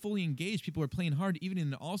teams are fully engaged. People are playing hard, even in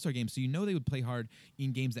an all-star game. So they would play hard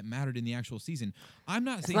in games that mattered in the actual season. I'm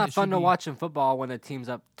not saying it's not fun to watch in football when a team's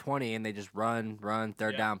up 20 and they just run,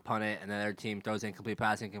 third down, punt it, and then their team throws incomplete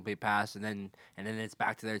pass, and then it's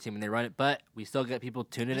back to their team and they run it. But we still get people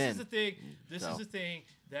tuning in. This is the thing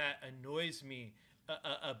that annoys me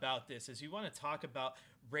about this. Is you want to talk about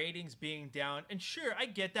ratings being down, and sure, I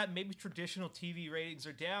get that. Maybe traditional TV ratings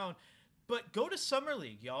are down, but go to Summer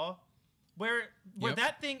League, y'all. Where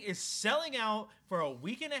that thing is selling out for a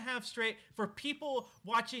week and a half straight, for people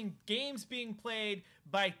watching games being played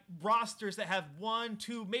by rosters that have 1,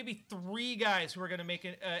 2, maybe 3 guys who are going to make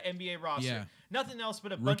an NBA roster. Yeah. Nothing else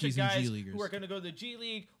but a Rookies bunch of guys who are going to go to the G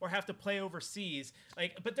League or have to play overseas.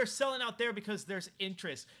 But they're selling out there because there's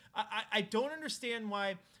interest. I don't understand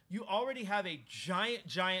why. You already have a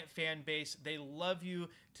giant fan base. They love you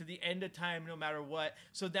to the end of time, no matter what.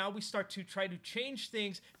 So now we start to try to change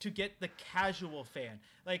things to get the casual fan.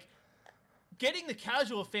 Like, getting the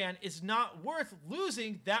casual fan is not worth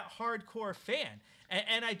losing that hardcore fan.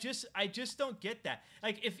 And I just don't get that.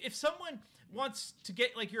 Like, if someone wants to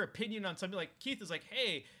get like your opinion on something, like Keith is like,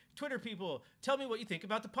 hey, Twitter people, tell me what you think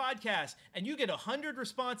about the podcast. And you get 100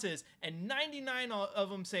 responses, and 99 of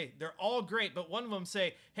them say they're all great, but one of them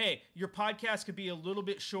say, hey, your podcast could be a little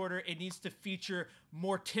bit shorter. It needs to feature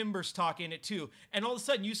more Timbers talk in it too. And all of a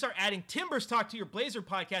sudden you start adding Timbers talk to your Blazer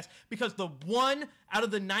podcast because the 1 out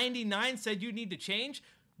of the 99 said you need to change.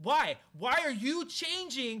 Why? Why are you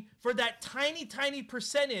changing for that tiny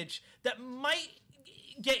percentage that might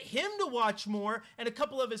get him to watch more and a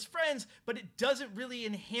couple of his friends, but it doesn't really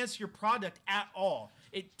enhance your product at all?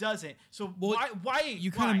 It doesn't. So why?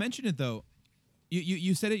 You kind of mentioned it though.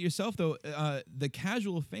 You said it yourself though. The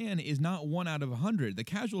casual fan is not 1 out of 100. The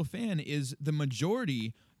casual fan is the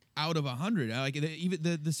majority out of 100. Like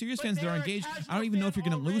even the serious fans that are engaged, I don't even know if you're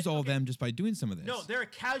going to lose all of them just by doing some of this. No, they're a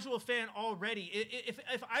casual fan already.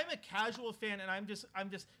 If I'm a casual fan and I'm just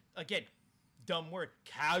again, dumb word,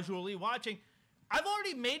 casually watching, I've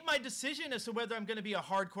already made my decision as to whether I'm going to be a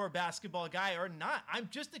hardcore basketball guy or not. I'm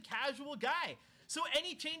just a casual guy. So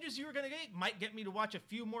any changes you were going to get might get me to watch a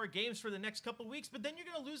few more games for the next couple of weeks, but then you're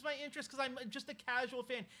going to lose my interest because I'm just a casual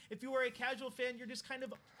fan. If you are a casual fan, you're just kind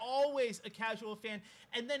of always a casual fan.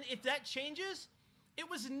 And then if that changes, it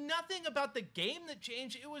was nothing about the game that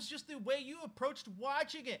changed. It was just the way you approached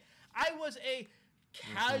watching it. I was a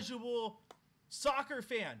casual soccer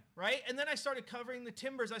fan, right? And then I started covering the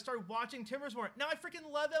Timbers. I started watching Timbers more. Now I freaking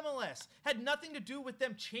love MLS. Had nothing to do with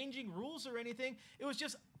them changing rules or anything. It was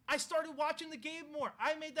just I started watching the game more.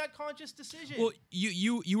 I made that conscious decision. Well,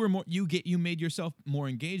 you made yourself more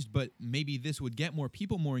engaged, but maybe this would get more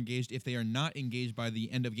people more engaged if they are not engaged by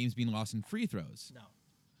the end of games being lost in free throws. No.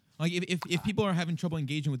 Like if people are having trouble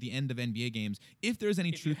engaging with the end of NBA games, if there's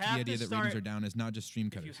any truth to the idea that ratings are down, it's not just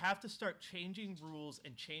stream cutters. If you have to start changing rules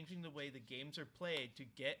and changing the way the games are played to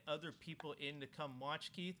get other people in to come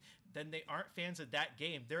watch, Keith, then they aren't fans of that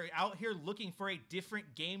game. They're out here looking for a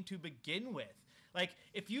different game to begin with. Like,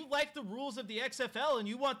 if you like the rules of the XFL and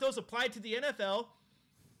you want those applied to the NFL,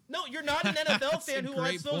 no, you're not an NFL fan who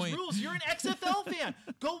wants those rules. You're an XFL fan.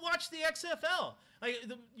 Go watch the XFL. Like,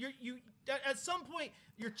 at some point,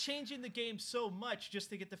 you're changing the game so much just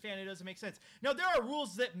to get the fan. It doesn't make sense. Now, there are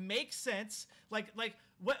rules that make sense. Like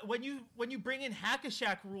when you bring in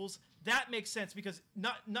Hack-a-Shack rules, that makes sense because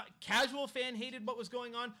not casual fan hated what was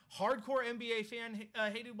going on. Hardcore NBA fan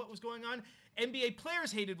hated what was going on. NBA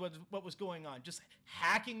players hated what was going on. Just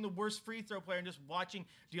hacking the worst free throw player and just watching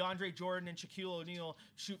DeAndre Jordan and Shaquille O'Neal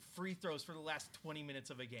shoot free throws for the last 20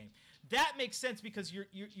 minutes of a game. That makes sense because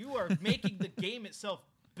you are making the game itself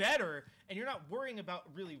better and you're not worrying about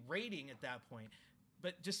really rating at that point.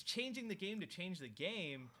 But just changing the game to change the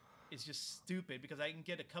game is just stupid because I can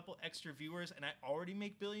get a couple extra viewers and I already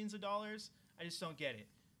make billions of dollars. I just don't get it.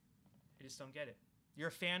 You're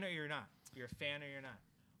a fan or you're not.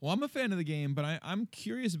 Well, I'm a fan of the game, but I'm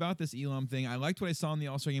curious about this Elam thing. I liked what I saw in the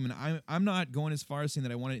All-Star game, and I'm not going as far as saying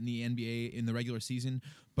that I want it in the NBA in the regular season,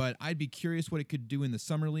 but I'd be curious what it could do in the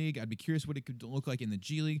Summer League. I'd be curious what it could look like in the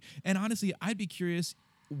G League. And honestly, I'd be curious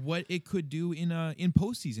what it could do in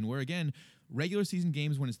postseason, where, again, regular season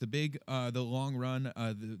games, when it's the big, the long run,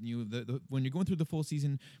 when you're going through the full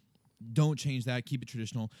season, don't change that. Keep it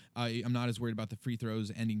traditional. I'm not as worried about the free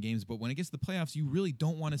throws ending games, but when it gets to the playoffs, you really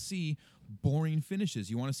don't want to see boring finishes.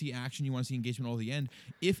 You want to see action. You want to see engagement all the end.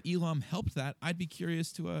 If Elam helped that, I'd be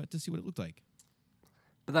curious to see what it looked like.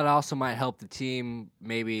 But that also might help the team.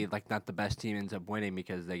 Maybe like not the best team ends up winning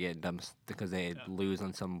because they get because they lose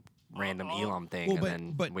on some random Elam thing,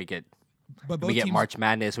 we get March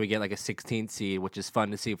Madness. We get like a 16th seed, which is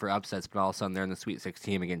fun to see for upsets. But all of a sudden they're in the Sweet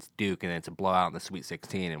 16 against Duke, and then it's a blowout in the Sweet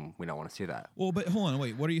 16, and we don't want to see that. Well, but hold on,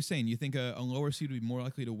 wait. What are you saying? You think a lower seed would be more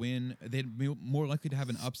likely to win? They'd be more likely to have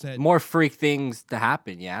an upset. More freak things to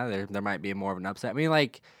happen. Yeah, there might be more of an upset. I mean,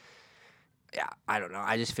 like, yeah, I don't know.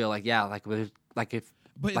 I just feel like if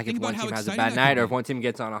one team has a bad night or if one team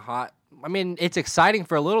gets on a hot. I mean, it's exciting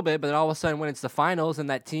for a little bit, but then all of a sudden when it's the finals and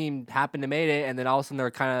that team happened to make it, and then all of a sudden they're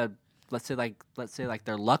kind of let's say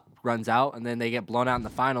their luck runs out and then they get blown out in the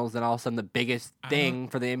finals, then all of a sudden the biggest thing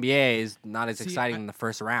for the NBA is not as exciting in the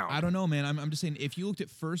first round. I don't know, man. I'm just saying, if you looked at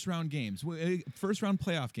first round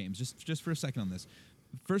playoff games, just for a second on this,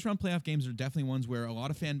 first round playoff games are definitely ones where a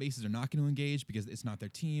lot of fan bases are not going to engage because it's not their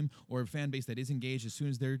team, or a fan base that is engaged as soon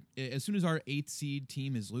as our 8th seed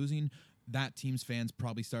team is losing, that team's fans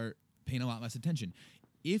probably start paying a lot less attention.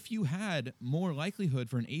 If you had more likelihood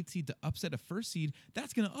for an 8th seed to upset a first seed,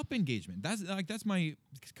 that's going to up engagement. That's my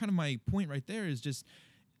point right there. Is just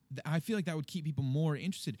I feel like that would keep people more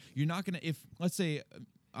interested. You're not going to, if let's say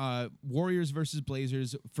Warriors versus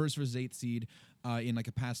Blazers, first versus 8th seed in like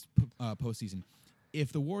a past postseason.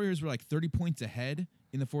 If the Warriors were like 30 points ahead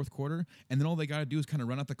in the fourth quarter, and then all they got to do is kind of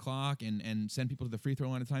run out the clock and send people to the free throw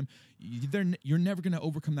line of time, you're never going to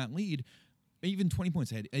overcome that lead. Even 20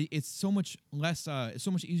 points ahead, it's so much less. It's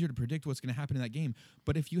so much easier to predict what's going to happen in that game.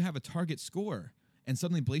 But if you have a target score and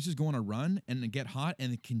suddenly Blazers go on a run and get hot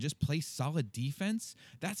and can just play solid defense,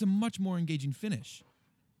 that's a much more engaging finish.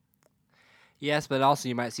 Yes, but also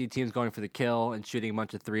you might see teams going for the kill and shooting a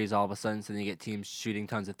bunch of threes all of a sudden. So then you get teams shooting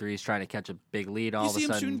tons of threes, trying to catch a big lead all of a sudden. You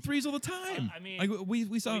see them shooting threes all the time. I mean, like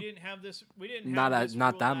we saw. We didn't have this. We didn't not have this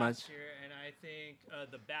not rule that last much. Year, and I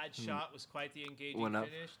think the bad shot was quite the engaging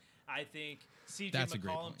finish. I think C.J.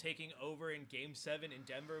 McCollum taking over in Game 7 in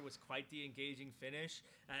Denver was quite the engaging finish.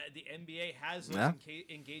 The NBA has those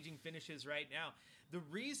engaging finishes right now. The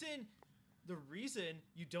reason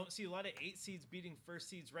you don't see a lot of 8 seeds beating first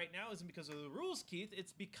seeds right now isn't because of the rules, Keith.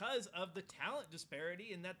 It's because of the talent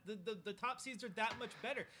disparity and that the top seeds are that much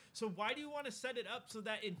better. So why do you want to set it up so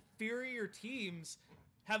that inferior teams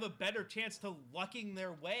have a better chance to lucking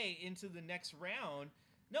their way into the next round?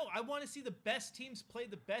 No, I want to see the best teams play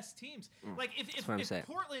the best teams. Like if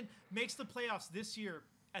Portland makes the playoffs this year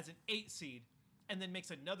as an 8 seed and then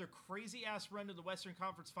makes another crazy ass run to the Western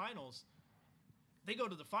Conference Finals, they go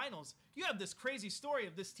to the finals. You have this crazy story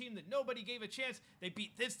of this team that nobody gave a chance. They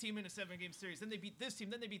beat this team in a 7-game series. Then they beat this team.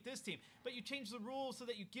 Then they beat this team. But you change the rules so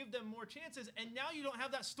that you give them more chances. And now you don't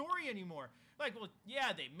have that story anymore. Like, well,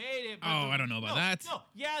 yeah, they made it. But I don't know about that. No,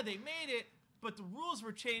 yeah, they made it. But the rules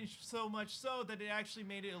were changed so much so that it actually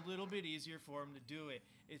made it a little bit easier for them to do it.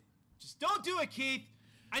 Just don't do it, Keith.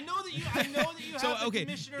 I know that you have the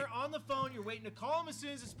commissioner on the phone. You're waiting to call him as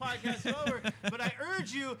soon as this podcast is over. But I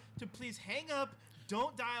urge you to please hang up.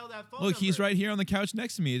 Don't dial that phone. Look, he's right here on the couch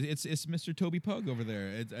next to me. It's Mr. Toby Pug over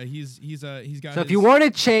there. He's got. So if you want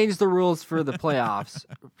to change the rules for the playoffs,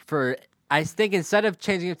 I think instead of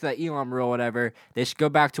changing it to that Elam rule, whatever, they should go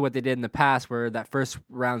back to what they did in the past, where that first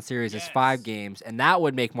round series is 5 games, and that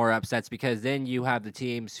would make more upsets because then you have the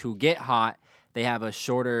teams who get hot. They have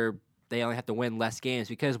they only have to win less games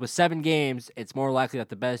because with 7 games, it's more likely that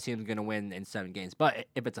the best team is going to win in 7 games. But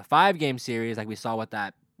if it's a 5-game series, like we saw with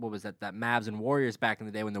that Mavs and Warriors back in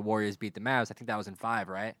the day when the Warriors beat the Mavs, I think that was in 5,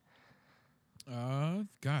 right?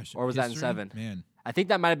 Gosh. Or was that in 7? Man. I think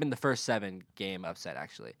that might have been the first 7-game upset,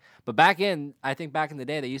 actually. But I think back in the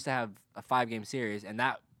day, they used to have a 5-game series, and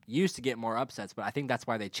that used to get more upsets. But I think that's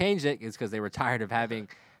why they changed it, is because they were tired of having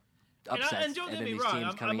upsets. And don't get me these wrong,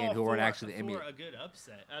 teams coming I'm in who weren't actually the NBA. for a good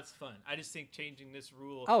upset. That's fun. I just think changing this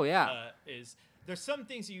rule there's some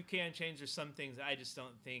things that you can change. There's some things I just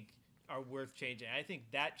don't think are worth changing. I think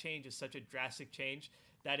that change is such a drastic change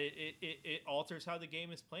that it alters how the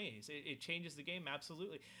game is played. It changes the game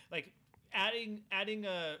absolutely. Like adding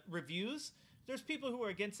reviews. There's people who are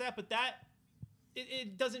against that, but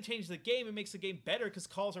it doesn't change the game. It makes the game better because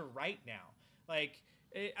calls are right now. Like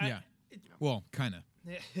well, kind of.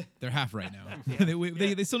 They're half right now.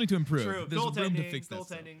 Yeah. They still need to improve. True. There's room to fix that.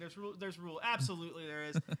 Goaltending. There's rule. Absolutely, there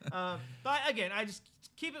is. But again, I just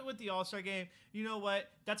keep it with the All-Star game. You know what?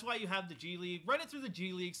 That's why you have the G League. Run it through the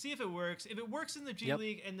G League. See if it works. If it works in the G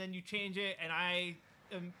League, and then you change it, and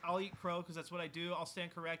I'll eat crow because that's what I do. I'll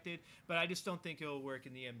stand corrected. But I just don't think it'll work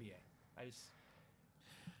in the NBA.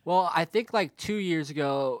 Well, I think like 2 years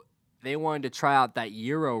ago, they wanted to try out that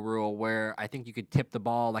Euro rule where I think you could tip the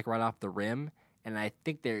ball like right off the rim. And I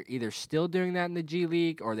think they're either still doing that in the G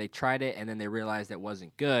League or they tried it and then they realized it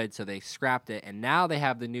wasn't good, so they scrapped it. And now they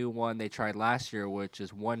have the new one they tried last year, which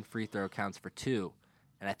is 1 free throw counts for 2.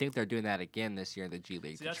 And I think they're doing that again this year in the G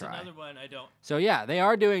League to that's try. Another one I don't. So yeah, they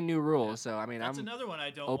are doing new rules. So I mean, that's I'm another one I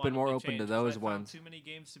don't open want more to open change, to those I found ones. Too many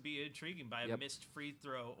games to be intriguing by a missed free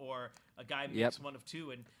throw or a guy makes Yep. 1 of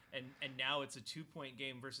 2 and now it's a 2-point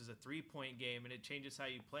game versus a 3-point game and it changes how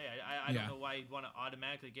you play. I don't know why you'd want to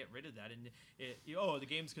automatically get rid of that and the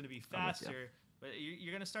game's going to be faster, but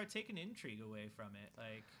you're going to start taking intrigue away from it.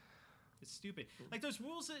 Like it's stupid. Like there's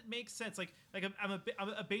rules that make sense. Like I'm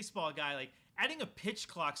a baseball guy. Like adding a pitch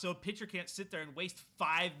clock so a pitcher can't sit there and waste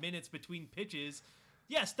 5 minutes between pitches.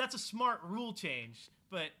 Yes, that's a smart rule change,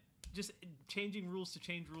 but just changing rules to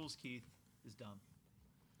change rules, Keith, is dumb.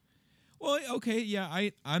 Well, okay, yeah,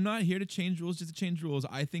 I'm not here to change rules just to change rules.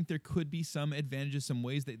 I think there could be some advantages, some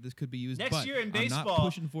ways that this could be used. Next but year in I'm baseball, not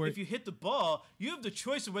pushing for if it. you hit the ball, you have the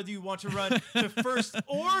choice of whether you want to run to first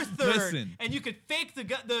or third, Listen. and you could fake the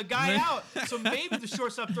guy out. So maybe the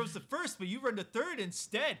shortstop throws the first, but you run to third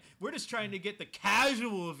instead. We're just trying to get the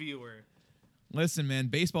casual viewer. Listen, man,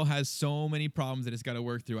 baseball has so many problems that it's got to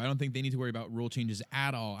work through. I don't think they need to worry about rule changes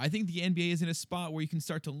at all. I think the NBA is in a spot where you can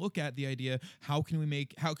start to look at the idea, how can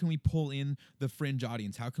we pull in the fringe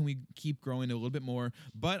audience? How can we keep growing a little bit more?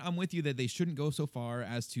 But I'm with you that they shouldn't go so far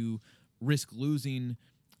as to risk losing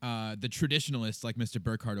the traditionalists like Mr.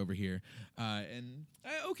 Burkhardt over here.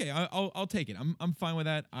 I'll take it. I'm fine with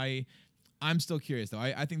that. I'm still curious though.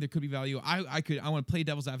 I think there could be value. I want to play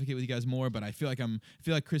devil's advocate with you guys more, but I feel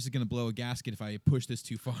like Chris is gonna blow a gasket if I push this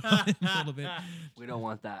too far a little bit. We don't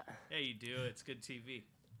want that. Yeah, you do. It's good TV,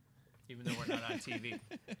 even though we're not on TV.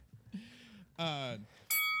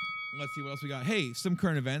 Let's see what else we got. Hey, some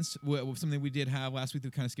current events. Something we did have last week that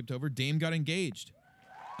we kind of skipped over. Dame got engaged.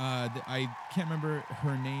 I can't remember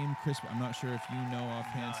her name, Chris. I'm not sure if you know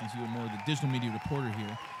offhand since you were more the digital media reporter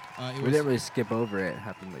here. We didn't really skip over it. It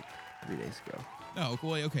happened like 3 days ago. Oh,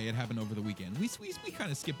 well, okay, it happened over the weekend. We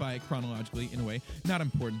kind of skipped by it chronologically in a way. Not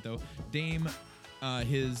important, though. Dame,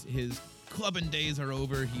 his clubbing days are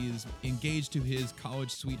over. He's engaged to his college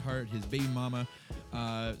sweetheart, his baby mama.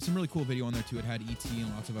 Some really cool video on there, too. It had E.T. and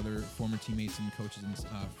lots of other former teammates and coaches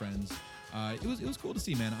and friends. It was cool to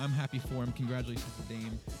see, man. I'm happy for him. Congratulations to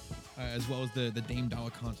Dame, as well as the Dame Dollar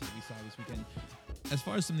content that we saw this weekend. As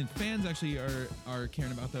far as something fans actually are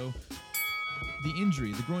caring about, though,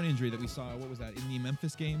 the groin injury that we saw, what was that, in the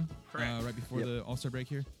Memphis game? Right before the All-Star break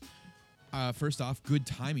here? First off, good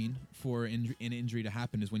timing for an injury to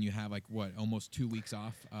happen is when you have, almost 2 weeks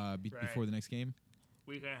off before the next game.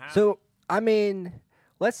 So, I mean,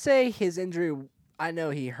 let's say his injury, I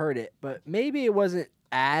know he hurt it, but maybe it wasn't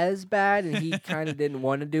as bad and he kind of didn't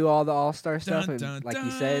want to do all the All-Star stuff. And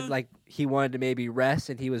he said, he wanted to maybe rest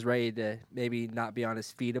and he was ready to maybe not be on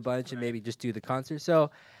his feet a bunch and maybe just do the concert.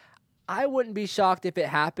 So, I wouldn't be shocked if it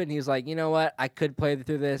happened. He was like, you know what? I could play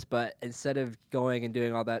through this, but instead of going and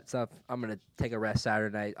doing all that stuff, I'm going to take a rest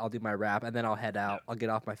Saturday night. I'll do my rap, and then I'll head out. I'll get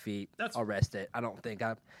off my feet. I'll rest it. I don't think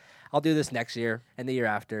I'll do this next year and the year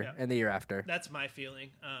after and the year after. That's my feeling.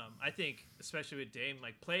 I think, especially with Dame,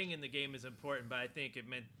 playing in the game is important, but I think it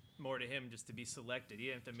meant more to him just to be selected. He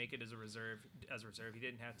didn't have to make it as a reserve. He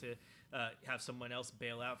didn't have to have someone else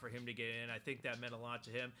bail out for him to get in. I think that meant a lot to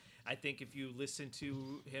him. I think if you listen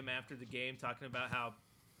to him after the game talking about how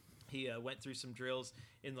he went through some drills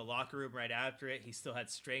in the locker room right after it, he still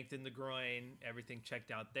had strength in the groin, everything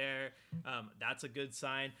checked out there. That's a good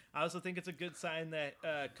sign. I also think it's a good sign that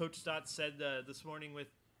Coach Stott said this morning with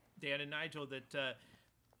Dan and Nigel that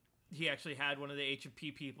he actually had one of the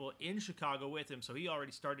H&P people in Chicago with him, so he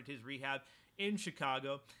already started his rehab in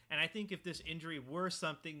Chicago. And I think if this injury were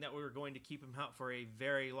something that we were going to keep him out for a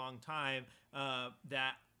very long time,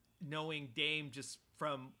 that knowing Dame just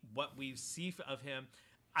from what we see of him,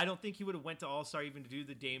 I don't think he would have went to All-Star even to do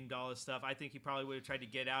the Dame Dollar stuff. I think he probably would have tried to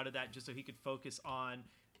get out of that just so he could focus on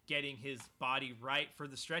getting his body right for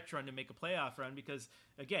the stretch run to make a playoff run. Because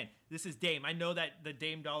again, this is Dame. I know that the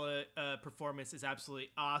Dame Dollar performance is absolutely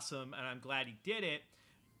awesome, and I'm glad he did it.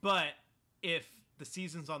 But if the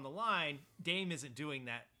season's on the line, Dame isn't doing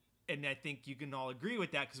that. And I think you can all agree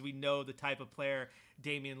with that because we know the type of player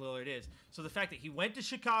Damian Lillard is. So the fact that he went to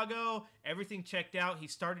Chicago, everything checked out, he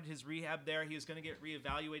started his rehab there. He was going to get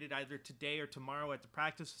reevaluated either today or tomorrow at the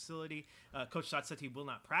practice facility. Coach Stotts said he will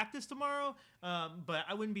not practice tomorrow, but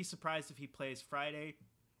I wouldn't be surprised if he plays Friday.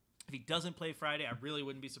 If he doesn't play Friday, I really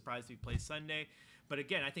wouldn't be surprised if he plays Sunday. But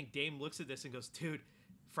again, I think Dame looks at this and goes, dude,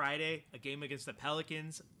 Friday, a game against the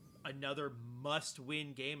Pelicans, another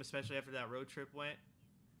must-win game, especially after that road trip went.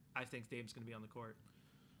 I think Dame's going to be on the court.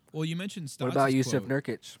 Well, you mentioned Stotts' What about Yusuf quote.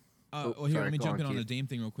 Nurkic? Here, let me jump in on Keith. the Dame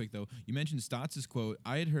thing real quick, though. You mentioned Stotts' quote.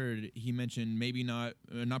 I had heard he mentioned maybe not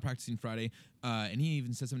practicing Friday, and he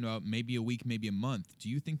even said something about maybe a week, maybe a month. Do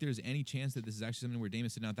you think there's any chance that this is actually something where Dame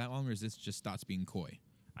is sitting out that long, or is this just Stotts being coy?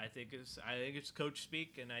 I think it's coach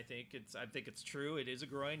speak, and I think it's true. It is a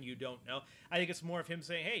groin. You don't know. I think it's more of him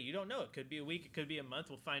saying, "Hey, you don't know. It could be a week. It could be a month.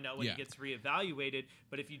 We'll find out when he gets reevaluated."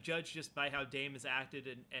 But if you judge just by how Dame has acted,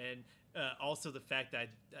 and also the fact that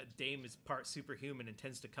Dame is part superhuman and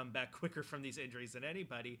tends to come back quicker from these injuries than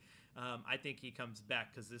anybody, I think he comes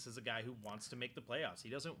back because this is a guy who wants to make the playoffs. He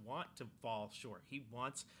doesn't want to fall short. He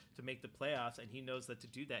wants to make the playoffs, and he knows that to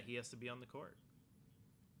do that, he has to be on the court.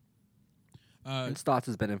 And Stotts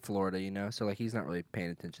has been in Florida, so like he's not really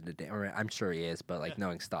paying attention to Dame. Or I'm sure he is, but like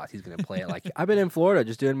knowing Stotts, he's gonna play it like I've been in Florida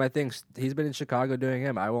just doing my thing. He's been in Chicago doing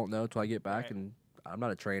him. I won't know until I get back, and I'm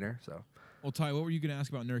not a trainer, so. Well, Ty, what were you gonna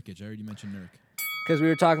ask about Nurkic? I already mentioned Nurk. Because we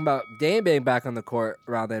were talking about Dame being back on the court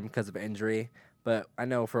around then because of injury, but I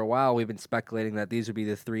know for a while we've been speculating that these would be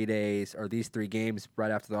the 3 days or these 3 games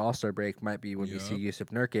right after the All-Star break might be when we see Yusuf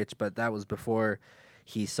Nurkic, but that was before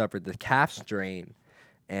he suffered the calf strain.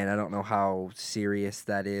 And I don't know how serious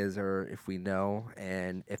that is or if we know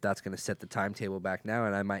and if that's going to set the timetable back now.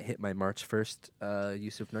 And I might hit my March 1st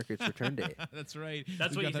Yusuf Nurkic return date. That's right.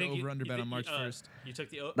 That's We've what got you that think. over-under bet on March 1st. You took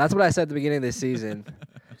the. That's what I said at the beginning of this season.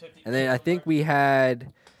 And then I think we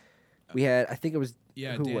had, I think it was,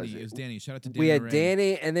 Yeah, who Danny. was It was Danny. Shout out to Danny. We had Moran.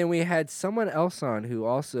 Danny, and then we had someone else on who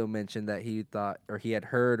also mentioned that he thought, or he had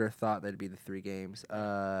heard or thought that'd be the 3 games.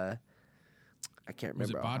 I can't Was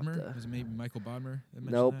it remember. Bodmer? Was it maybe Michael Bodmer that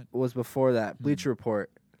mentioned Nope, that? it was before that. Bleacher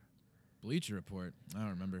Report. Bleacher Report. I don't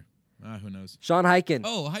remember. Who knows? Sean Hyken.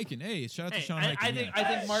 Oh, Hyken. Hey, shout out to Sean Hyken. I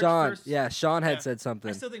think March Sean. 1st. Yeah, Sean had said I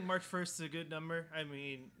something. still think March 1st is a good number. I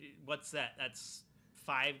mean, what's that? That's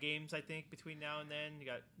 5 games, I think, between now and then. You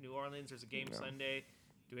got New Orleans. There's a game Sunday.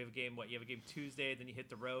 Do we have a game? You have a game Tuesday, then you hit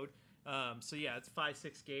the road. So yeah, it's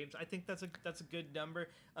 5-6 games. I think that's a good number.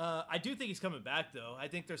 I do think he's coming back though. I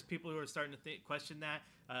think there's people who are starting to question that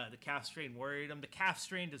the calf strain worried him. The calf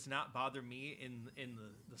strain does not bother me in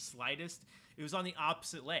the slightest. It was on the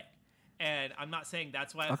opposite leg, and I'm not saying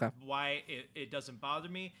that's why it doesn't bother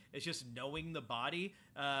me. It's just knowing the body.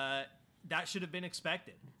 That should have been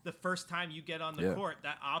expected. The first time you get on the court,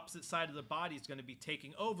 that opposite side of the body is going to be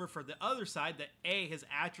taking over for the other side that has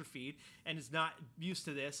atrophied and is not used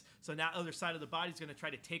to this. So that other side of the body is going to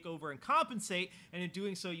try to take over and compensate, and in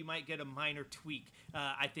doing so, you might get a minor tweak.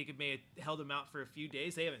 I think it may have held him out for a few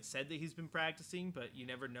days. They haven't said that he's been practicing, but you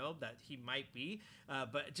never know that he might be.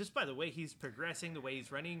 But just by the way he's progressing, the way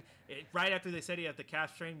he's running, right after they said he had the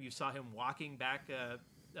calf strain, you saw him walking back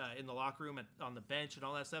in the locker room on the bench and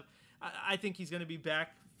all that stuff. I think he's going to be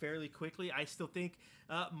back fairly quickly. I still think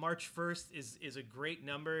March 1st is a great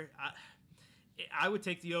number. I would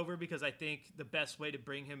take the over because I think the best way to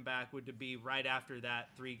bring him back would be right after that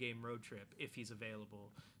 3-game road trip if he's available.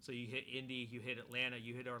 So you hit Indy, you hit Atlanta,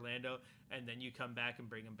 you hit Orlando, and then you come back and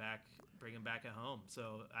bring him back at home.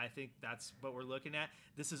 So I think that's what we're looking at.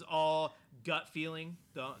 This is all gut feeling,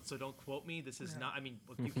 so don't quote me. This is not. I mean,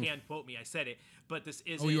 you can quote me. I said it, but this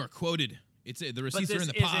isn't. Oh, you are quoted. It's the receipts are in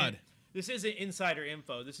the pod. This isn't insider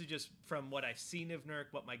info. This is just from what I've seen of Nurk,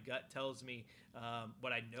 what my gut tells me,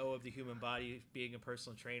 what I know of the human body, being a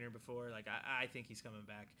personal trainer before. Like I think he's coming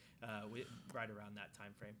back right around that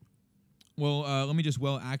time frame. Well, let me just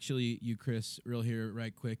actually, you, Chris, real here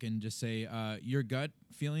right quick and just say your gut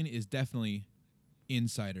feeling is definitely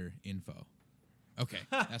insider info. Okay,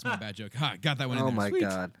 that's my bad joke. Got that one in there. Oh, my Sweet.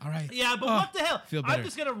 God. All right. Yeah, but what the hell? Feel better. I'm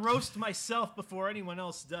just going to roast myself before anyone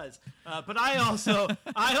else does. But I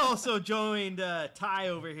also joined Ty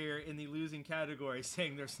over here in the losing category,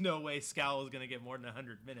 saying there's no way Scal is going to get more than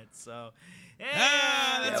 100 minutes. So,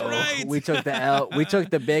 that's right. We took the L. We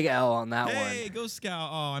took the big L on that one. Hey, go Scal.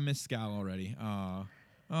 Oh, I miss Scal already. My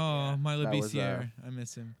little BCR. I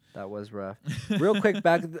miss him. That was rough. Real quick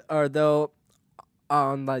back, though,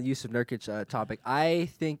 on the use of Nurkic topic, I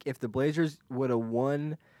think if the Blazers would have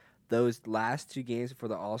won those last 2 games before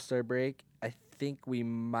the All-Star break, I think we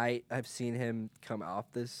might have seen him come off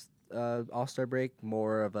this All-Star break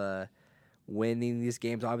more of a winning these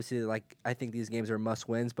games. Obviously, like I think these games are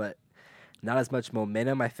must-wins, but not as much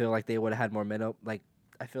momentum. I feel like they would have had more momentum. Like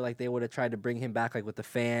I feel like they would have tried to bring him back like with the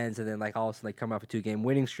fans, and then like all of a sudden like come off a 2-game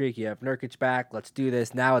winning streak. You have Nurkic back. Let's do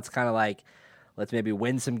this. Now it's kind of like let's maybe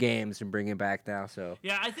win some games and bring him back now. So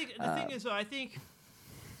yeah, I think the thing is, though, I think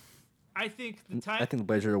the time. I think the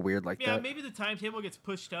Blazers are weird like that. Yeah, maybe the timetable gets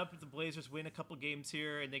pushed up if the Blazers win a couple games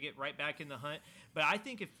here and they get right back in the hunt. But I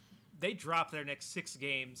think if they drop their next 6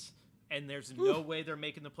 games and there's no way they're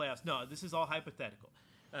making the playoffs. No, this is all hypothetical.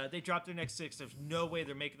 They drop their next 6. There's no way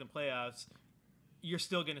they're making the playoffs. You're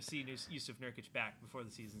still going to see Yusuf Nurkic back before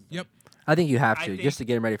the season's done. Yep. I think you have to just to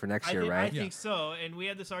get him ready for next year, right? I think so. And we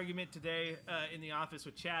had this argument today in the office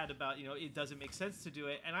with Chad about, it doesn't make sense to do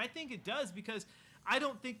it. And I think it does because I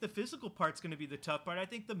don't think the physical part's going to be the tough part. I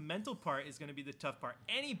think the mental part is going to be the tough part.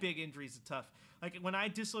 Any big injury is tough. Like when I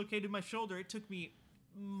dislocated my shoulder, it took me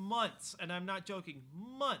months, and I'm not joking,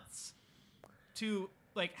 months to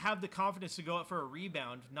like have the confidence to go up for a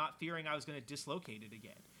rebound, not fearing I was going to dislocate it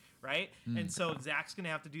again. Right. And so Zach's going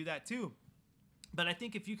to have to do that too. But I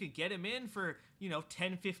think if you could get him in for,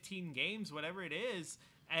 10, 15 games, whatever it is,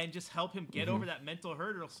 and just help him get over that mental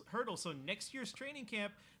hurdle. So next year's training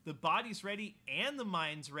camp, the body's ready and the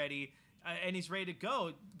mind's ready, and he's ready to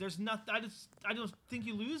go. There's nothing. I don't think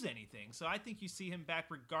you lose anything. So I think you see him back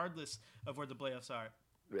regardless of where the playoffs are.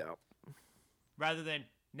 Yeah. Rather than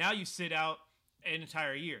now you sit out an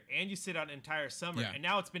entire year and you sit out an entire summer, and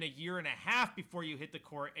now it's been a year and a half before you hit the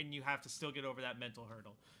court and you have to still get over that mental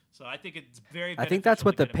hurdle. So I think it's very. I think that's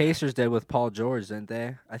what the Pacers did with Paul George, didn't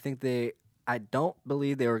they? I don't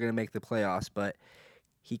believe they were going to make the playoffs, but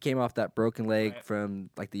he came off that broken leg from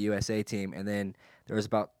like the USA team, and then there was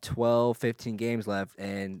about 12, 15 games left,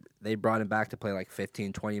 and they brought him back to play like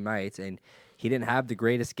 15, 20 nights, and he didn't have the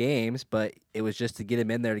greatest games, but it was just to get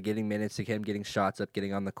him in there, to get him minutes, to get him getting shots up,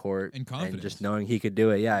 getting on the court, and just knowing he could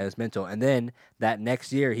do it. Yeah, it was mental. And then that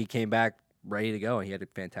next year, he came back ready to go, and he had a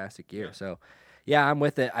fantastic year. Yeah. So, yeah, I'm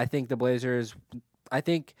with it. I think the Blazers. I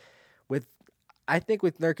think with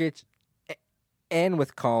Nurkic and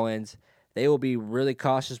with Collins, they will be really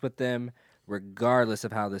cautious with them, regardless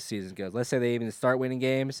of how this season goes. Let's say they even start winning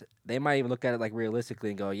games, they might even look at it like realistically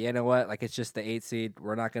and go, you know what, like it's just the 8th seed.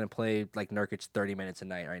 We're not going to play like Nurkic 30 minutes a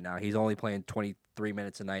night right now. He's only playing 23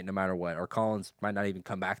 minutes a night no matter what. Or Collins might not even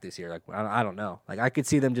come back this year. Like I don't know. Like I could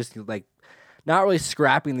see them just like not really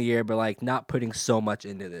scrapping the year, but like not putting so much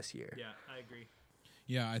into this year. Yeah, I agree.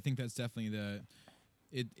 Yeah, I think that's definitely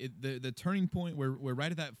the turning point. We're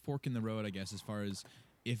right at that fork in the road, I guess, as far as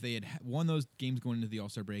if they had won those games going into the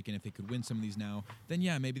All-Star break, and if they could win some of these now, then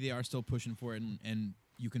yeah, maybe they are still pushing for it, and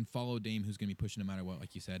you can follow Dame, who's going to be pushing no matter what,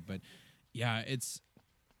 like you said. But yeah,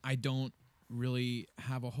 I don't really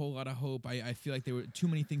have a whole lot of hope. I feel like too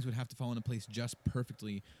many things would have to fall into place just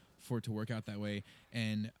perfectly for it to work out that way.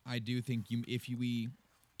 And I do think if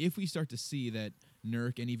we start to see that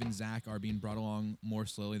Nurk and even Zach are being brought along more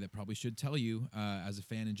slowly, that probably should tell you, as a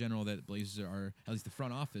fan in general, that Blazers are, at least the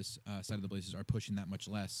front office side of the Blazers, are pushing that much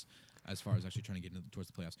less as far as actually trying to get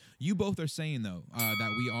towards the playoffs. You both are saying, though,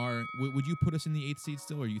 that we are. Would you put us in the 8th seed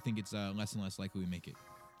still, or you think it's less and less likely we make it?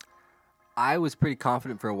 I was pretty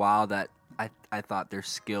confident for a while that I thought their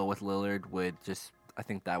skill with Lillard would just, I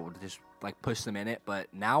think that would just like push them in it.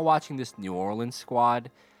 But now watching this New Orleans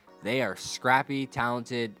squad, they are scrappy,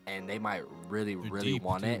 talented, and they might really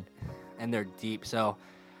want it. And they're deep. So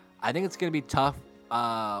I think it's going to be tough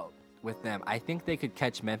with them. I think they could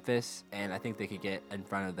catch Memphis, and I think they could get in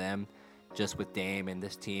front of them just with Dame and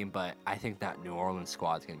this team. But I think that New Orleans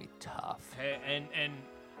squad is going to be tough. Hey, and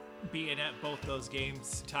being at both those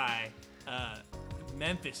games, Ty,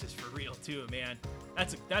 Memphis is for real too, man.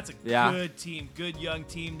 That's a good team, good young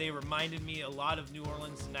team. They reminded me a lot of New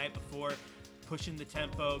Orleans the night before. Pushing the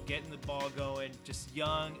tempo, getting the ball going, just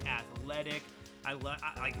young, athletic.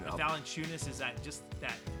 Valanciunas is just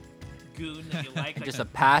that goon that you like. Just a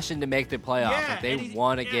passion to make the playoffs. Yeah, like they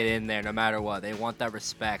want to get in there no matter what. They want that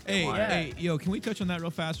respect. Hey, can we touch on that real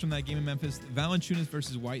fast from that game in Memphis? Valanciunas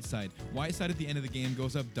versus Whiteside. Whiteside at the end of the game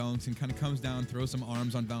goes up, dunks, and kind of comes down, throws some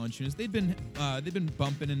arms on Valanciunas. They've been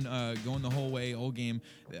bumping and going the whole way, whole game,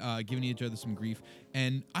 giving each other some grief.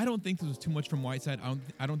 And I don't think this was too much from Whiteside.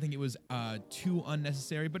 I don't think it was too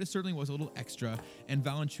unnecessary, but it certainly was a little extra. And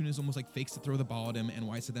Valanciunas almost like fakes to throw the ball at him, and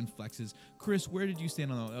Whiteside then flexes. Chris, where did you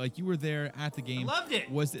stand on that? Like, you were there at the game. I loved it.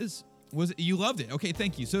 Was it? You loved it? Okay,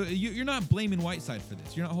 thank you. So you're not blaming Whiteside for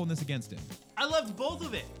this. You're not holding this against him. I loved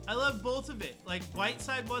both of it. Like,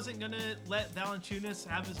 Whiteside wasn't going to let Valanciunas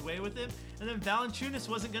have his way with him, and then Valanciunas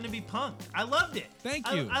wasn't going to be punked. I loved it. Thank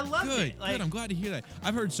you. I loved good, it. Like, good. I'm glad to hear that.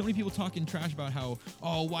 I've heard so many people talking trash about how,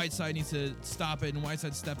 Whiteside needs to stop it, and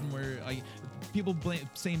Whiteside stepping where, like, people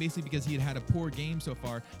saying basically because he had a poor game so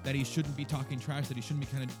far that he shouldn't be talking trash, that he shouldn't be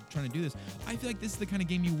kind of trying to do this. I feel like this is the kind of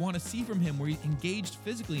game you want to see from him, where he's engaged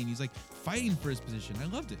physically and he's, like, fighting for his position. I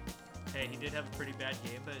loved it. Hey, he did have a pretty bad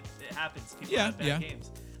game, but it happens. People have bad games.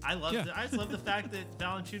 I just love the fact that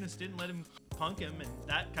Valanciunas didn't let him punk him, and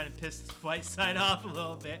that kind of pissed Whiteside off a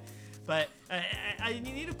little bit. But you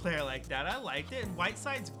need a player like that. I liked it, and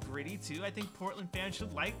Whiteside's gritty too. I think Portland fans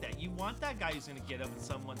should like that. You want that guy who's going to get up in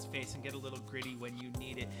someone's face and get a little gritty when you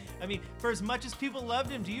need it. I mean, for as much as people loved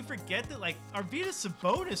him, do you forget that, like, Arvydas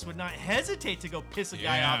Sabonis would not hesitate to go piss a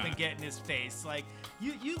guy off and get in his face? Like,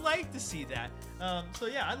 you like to see that. So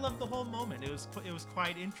yeah, I loved the whole moment. It was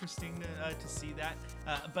quite interesting to see that.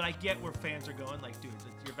 But I get where fans are going. Like, dude,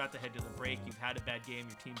 you're about to head to the break. You've had a bad game.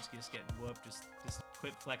 Your team's just getting whooped. Just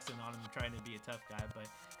quit flexing on him and trying to be a tough guy. But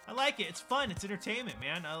I like it. It's fun. It's entertainment,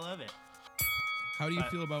 man. I love it. How do you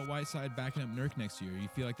feel about Whiteside backing up Nurk next year? You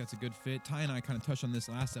feel like that's a good fit? Ty and I kind of touched on this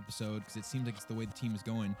last episode because it seems like it's the way the team is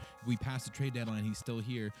going. We passed the trade deadline. He's still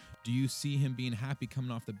here. Do you see him being happy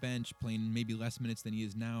coming off the bench, playing maybe less minutes than he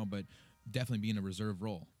is now, but definitely being a reserve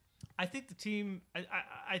role? I think the team,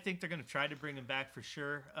 I think they're going to try to bring him back for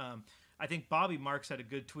sure. I think Bobby Marks had a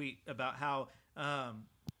good tweet about how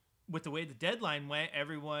with the way the deadline went,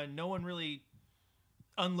 no one really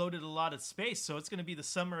unloaded a lot of space, so it's going to be the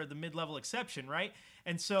summer of the mid-level exception, right?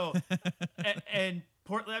 And so, and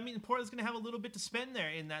Portland's going to have a little bit to spend there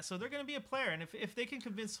in that, so they're going to be a player, and if they can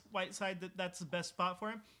convince Whiteside that that's the best spot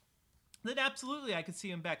for him, then absolutely I could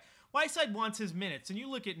see him back. Whiteside wants his minutes, and you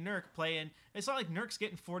look at Nurk playing, it's not like Nurk's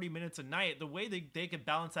getting 40 minutes a night. The way they could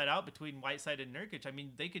balance that out between Whiteside and Nurkic, I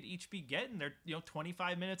mean, they could each be getting their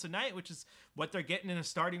 25 minutes a night, which is what they're getting in a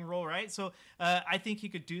starting role, right? So I think he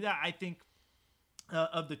could do that. I think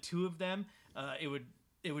of the two of them,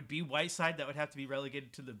 it would be Whiteside that would have to be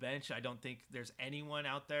relegated to the bench. I don't think there's anyone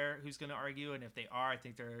out there who's going to argue, and if they are, I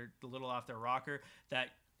think they're a little off their rocker,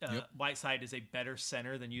 that Whiteside is a better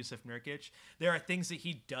center than Jusuf Nurkic. There are things that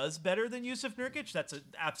he does better than Jusuf Nurkic. That's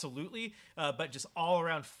absolutely. But just all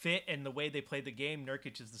around fit and the way they play the game,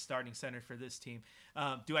 Nurkic is the starting center for this team.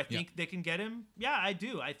 Do I think they can get him? Yeah, I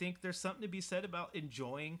do. I think there's something to be said about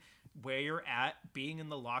enjoying where you're at, being in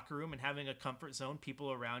the locker room and having a comfort zone,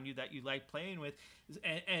 people around you that you like playing with.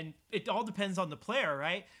 And it all depends on the player,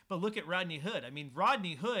 right? But look at Rodney Hood. I mean,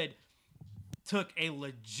 Rodney Hood took a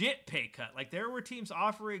legit pay cut. Like, there were teams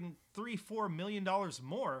offering $3-4 million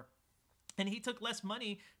more, and he took less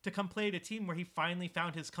money to come play at a team where he finally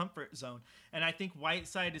found his comfort zone. And I think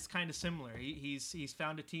Whiteside is kind of similar. He's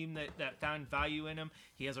found a team that found value in him.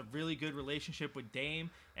 He has a really good relationship with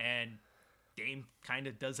Dame, and Dame kind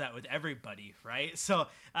of does that with everybody, right? So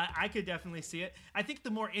I could definitely see it. I think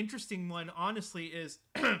the more interesting one, honestly, is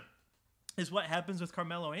what happens with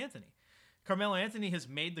Carmelo Anthony. Carmelo Anthony has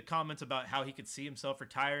made the comments about how he could see himself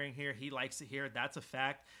retiring here. He likes it here. That's a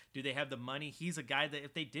fact. Do they have the money? He's a guy that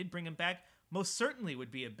if they did bring him back, most certainly would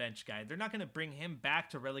be a bench guy. They're not going to bring him back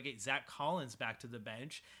to relegate Zach Collins back to the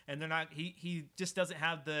bench. And they're not. He just doesn't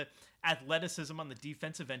have the athleticism on the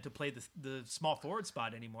defensive end to play the small forward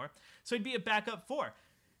spot anymore. So he'd be a backup 4.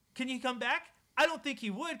 Can he come back? I don't think he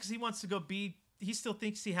would, because he wants to go be. He still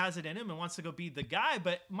thinks he has it in him and wants to go be the guy.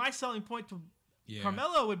 But my selling point to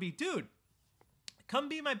Carmelo would be, dude, come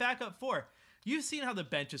be my backup 4. You've seen how the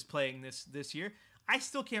bench is playing this year. I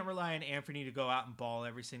still can't rely on Anthony to go out and ball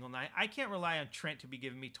every single night. I can't rely on Trent to be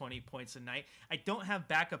giving me 20 points a night. I don't have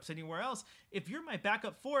backups anywhere else. If you're my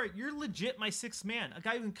backup 4, you're legit my 6th man. A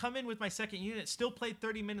guy who can come in with my second unit, still play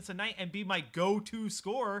 30 minutes a night, and be my go-to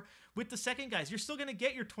scorer with the second guys. You're still going to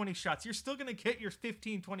get your 20 shots. You're still going to get your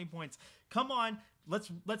 15, 20 points. Come on,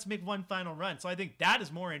 let's make one final run. So I think that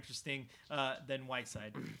is more interesting than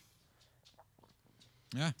Whiteside.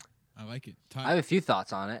 Yeah, I like it. I have a few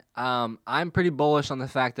thoughts on it. I'm pretty bullish on the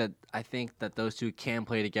fact that I think that those two can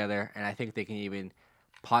play together, and I think they can even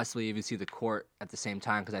possibly even see the court at the same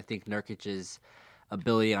time, because I think Nurkic's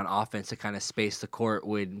ability on offense to kind of space the court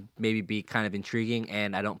would maybe be kind of intriguing,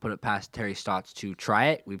 and I don't put it past Terry Stotts to try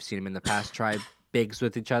it. We've seen him in the past try bigs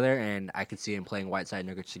with each other, and I could see him playing Whiteside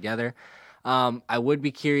and Nurkic together. I would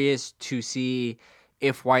be curious to see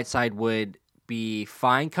if Whiteside would be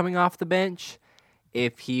fine coming off the bench,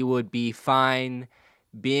 if he would be fine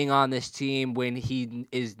being on this team when he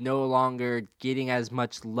is no longer getting as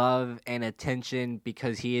much love and attention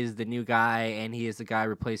because he is the new guy and he is the guy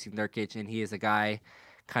replacing Nurkic and he is the guy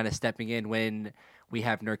kind of stepping in when we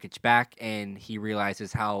have Nurkic back and he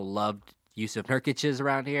realizes how loved Yusuf Nurkic is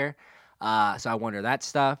around here. So I wonder that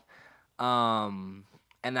stuff. And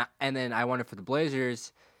then I wonder for the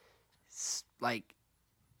Blazers, like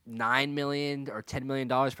 $9 million or $10 million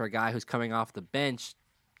for a guy who's coming off the bench.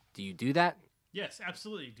 Do you do that? Yes,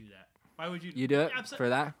 absolutely do that. Why would you? You do it for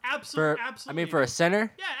that? Absolutely. I mean, for a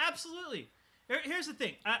center? Yeah, absolutely. Here's the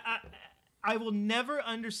thing. I will never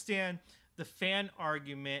understand the fan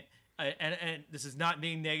argument, and this is not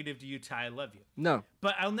being negative to you, Ty. I love you. No.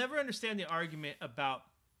 But I'll never understand the argument about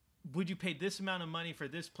would you pay this amount of money for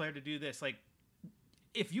this player to do this? Like,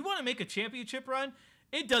 if you want to make a championship run,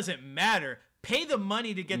 it doesn't matter. Pay the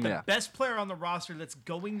money to get the best player on the roster that's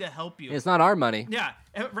going to help you. It's not our money. Yeah,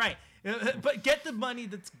 right. But get the money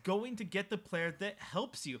that's going to get the player that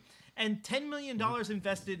helps you. And $10 million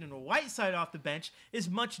invested in a Whiteside off the bench is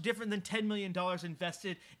much different than $10 million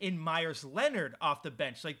invested in Myers Leonard off the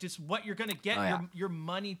bench. Like, just what you're going to get, your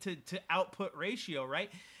money to output ratio,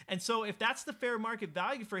 right? And so if that's the fair market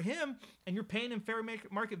value for him, and you're paying him fair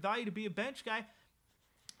market value to be a bench guy,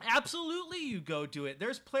 absolutely you go do it.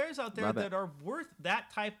 There's players out there that are worth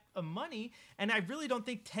that type of money, and I really don't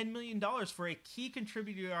think $10 million for a key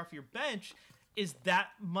contributor off your bench is that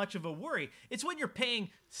much of a worry. It's when you're paying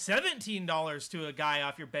 $17 to a guy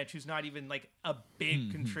off your bench who's not even like a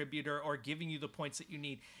big contributor or giving you the points that you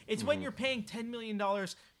need. It's when you're paying $10 million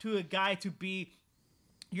to a guy to be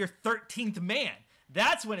your 13th man.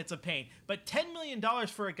 That's when it's a pain. But $10 million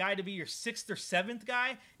for a guy to be your 6th or 7th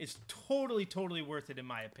guy is totally, totally worth it, in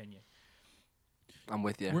my opinion. I'm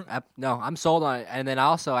with you. No, I'm sold on it. And then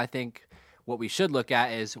also, I think what we should look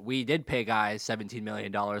at is we did pay guys $17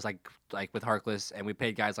 million, like with Harkless, and we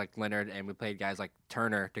paid guys like Leonard, and we paid guys like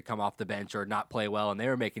Turner to come off the bench or not play well, and they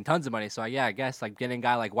were making tons of money. So, yeah, I guess like getting a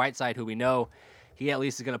guy like Whiteside, who we know he at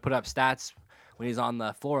least is going to put up stats when he's on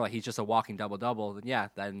the floor, like he's just a walking double-double,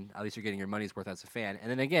 then at least you're getting your money's worth as a fan. And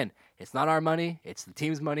then again, it's not our money, it's the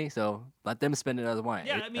team's money, so let them spend it other way.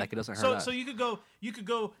 Yeah, I mean, like it doesn't hurt us. So you could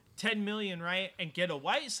go $10 million, right, and get a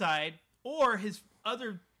Whiteside, or his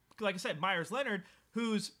other, like I said, Myers Leonard,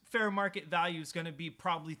 whose fair market value is going to be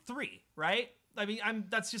probably 3, right? I mean,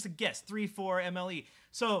 that's just a guess, 3-4 MLE.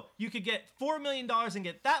 So you could get $4 million and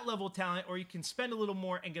get that level of talent, or you can spend a little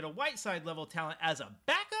more and get a Whiteside level talent as a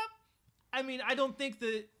backup. I mean, I don't think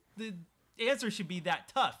the answer should be that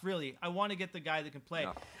tough, really. I want to get the guy that can play.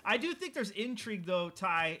 No. I do think there's intrigue, though,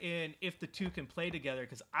 Ty, in if the two can play together,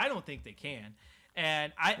 because I don't think they can.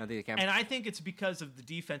 And I think it's because of the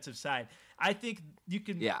defensive side. I think you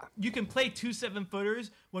can play 2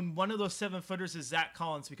 7-footers when one of those 7-footers is Zach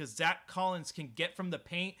Collins, because Zach Collins can get from the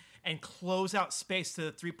paint and close out space to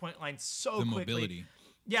the 3-point line so quickly. Mobility.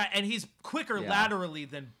 Yeah, and he's quicker laterally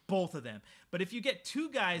than both of them. But if you get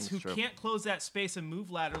 2 guys who can't close that space and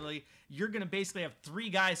move laterally, you're going to basically have 3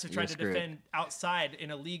 guys to try to defend outside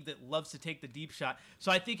in a league that loves to take the deep shot.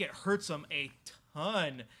 So I think it hurts them a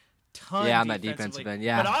ton on that defensive end,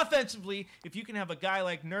 But offensively, if you can have a guy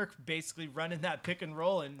like Nurk basically running that pick and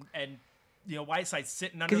roll and Whiteside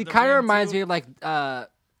sitting under the rim, because he kind of reminds me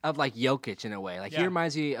of like Jokic in a way. Like he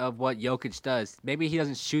reminds me of what Jokic does. Maybe he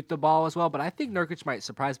doesn't shoot the ball as well, but I think Nurkic might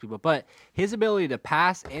surprise people. But his ability to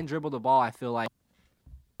pass and dribble the ball, I feel like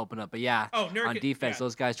open up. But on defense,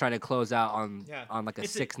 those guys trying to close out on like a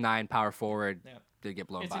 6'9" power forward. They get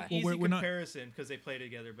blown by. It's an easy comparison because they played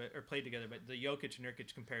together, but the Jokic and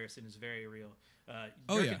Nurkic comparison is very real.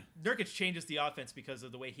 Nurkic changes the offense because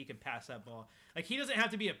of the way he can pass that ball. Like he doesn't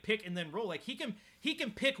have to be a pick and then roll. Like he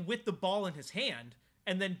can pick with the ball in his hand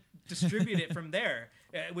and then distribute it from there,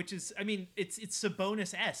 which is, I mean, it's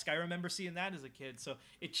Sabonis-esque. I remember seeing that as a kid. So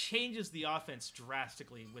it changes the offense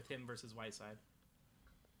drastically with him versus Whiteside.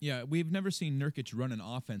 Yeah, we've never seen Nurkic run an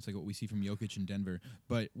offense like what we see from Jokic in Denver.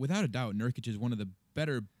 But without a doubt, Nurkic is one of the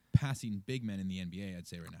better passing big men in the NBA, I'd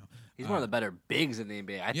say right now. He's one of the better bigs in the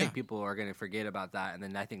NBA. I think people are going to forget about that. And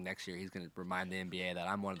then I think next year he's going to remind the NBA that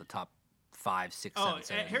I'm one of the top 5, 6, 7,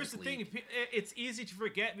 7 here's the thing. It's easy to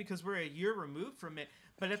forget because we're a year removed from it.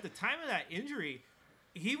 But at the time of that injury,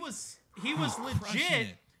 he was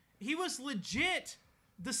legit. He was legit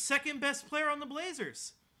the second best player on the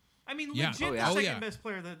Blazers. I mean, legit the second best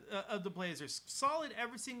player of the Blazers. Solid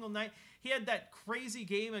every single night. He had that crazy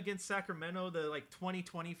game against Sacramento, the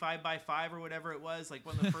 20-25 by 5 or whatever it was, like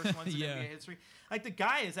one of the first ones in NBA history. Like the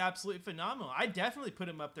guy is absolutely phenomenal. I definitely put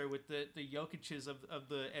him up there with the Jokic's of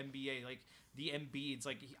the NBA, like the Embiids.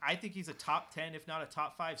 Like I think he's a top 10, if not a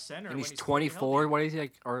top 5 center. And he's 24. What is he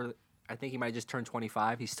like? Or I think he might just turn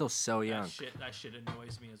 25. He's still so young. That shit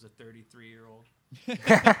annoys me as a 33-year-old.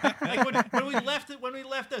 Like when we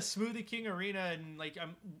left the Smoothie King Arena and like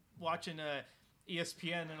I'm watching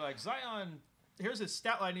ESPN, and they're like, Zion, here's his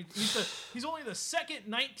stat line. He's only the second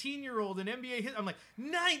 19-year-old in NBA hit. I'm like,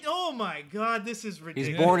 oh my God, this is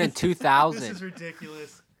ridiculous. He's born in 2000. This is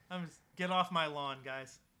ridiculous. Get off my lawn,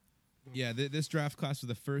 guys. Yeah, this draft class was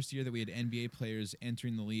the first year that we had NBA players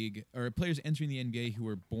entering the league, or players entering the NBA who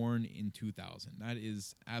were born in 2000. That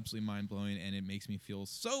is absolutely mind-blowing, and it makes me feel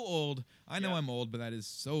so old. I know I'm old, but that is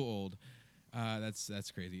so old.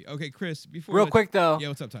 That's crazy. Okay, Chris, before... Real quick, though. Yeah,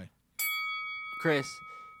 what's up, Ty? Chris,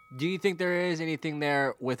 do you think there is anything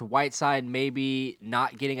there with Whiteside maybe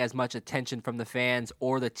not getting as much attention from the fans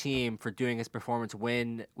or the team for doing his performance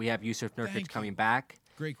when we have Yusuf Nurkic coming back?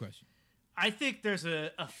 Great question. I think there's Do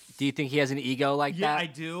you think he has an ego like that? Yeah, I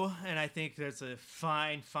do, and I think there's a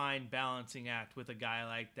fine balancing act with a guy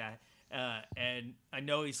like that. And I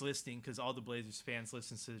know he's listening because all the Blazers fans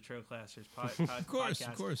listen to the Trailclassers podcast. Of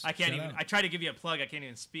course. I can't even. I try to give you a plug. I can't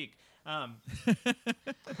even speak.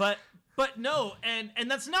 But no, and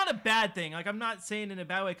that's not a bad thing. Like, I'm not saying in a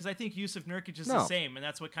bad way, because I think Yusuf Nurkic is the same, and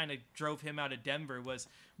that's what kind of drove him out of Denver, was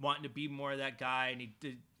wanting to be more of that guy, and he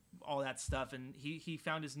did all that stuff, and he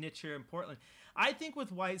found his niche here in Portland. I think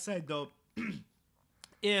with Whiteside, though,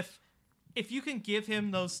 if you can give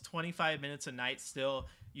him those 25 minutes a night still,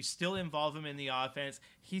 you still involve him in the offense,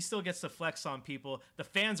 he still gets to flex on people, the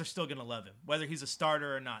fans are still going to love him, whether he's a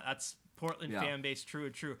starter or not. That's Portland fan base, true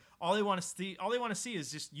and true. All they want to see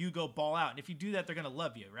is just you go ball out, and if you do that, they're going to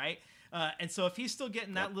love you, right? And so if he's still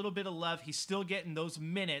getting that little bit of love, he's still getting those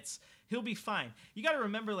minutes, he'll be fine. You got to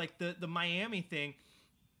remember, like, the Miami thing,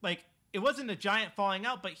 like, it wasn't a giant falling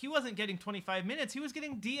out, but he wasn't getting 25 minutes. He was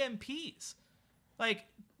getting DMPs. Like,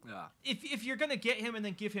 if you're going to get him and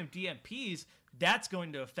then give him DMPs, that's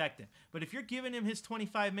going to affect him. But if you're giving him his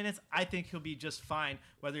 25 minutes, I think he'll be just fine,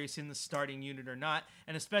 whether he's in the starting unit or not.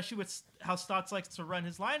 And especially with how Stotts likes to run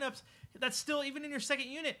his lineups, that's still, even in your second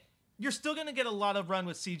unit, you're still going to get a lot of run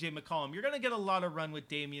with CJ McCollum. You're going to get a lot of run with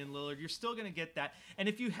Damian Lillard. You're still going to get that. And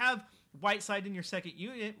if you have Whiteside in your second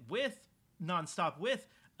unit nonstop with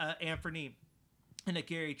Anthony and a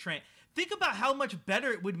Gary Trent, think about how much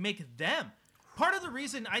better it would make them. Part of the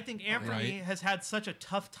reason I think Anthony has had such a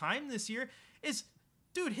tough time this year is,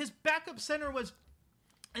 dude, his backup center was,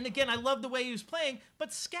 and again, I love the way he was playing,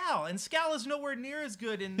 but Skal is nowhere near as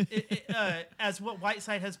good as what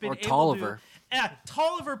Whiteside has been able Tolliver. to do. Yeah,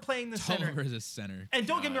 Tolliver playing the center. Tolliver is a center. And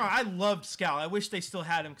don't get me wrong, I loved Skal. I wish they still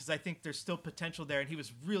had him, because I think there's still potential there, and he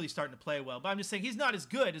was really starting to play well. But I'm just saying, he's not as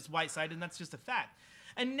good as Whiteside, and that's just a fact.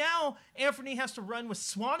 And now Anthony has to run with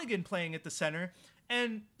Swanigan playing at the center,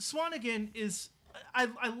 and Swanigan is, I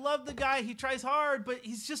love the guy. He tries hard, but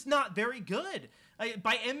he's just not very good.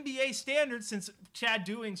 By NBA standards, since Chad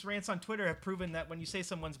Dewing's rants on Twitter have proven that when you say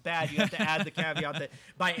someone's bad, you have to add the caveat that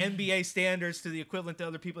by NBA standards to the equivalent to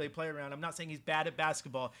other people they play around. I'm not saying he's bad at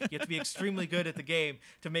basketball. You have to be extremely good at the game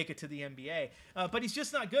to make it to the NBA. But he's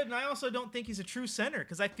just not good, and I also don't think he's a true center,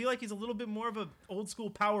 because I feel like he's a little bit more of an old-school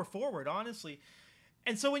power forward, honestly.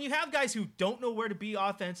 And so when you have guys who don't know where to be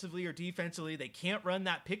offensively or defensively, they can't run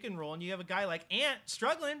that pick and roll, and you have a guy like Ant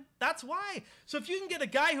struggling, that's why. So if you can get a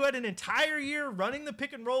guy who had an entire year running the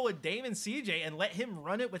pick and roll with Dame and CJ and let him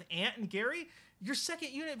run it with Ant and Gary, your second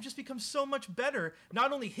unit just becomes so much better.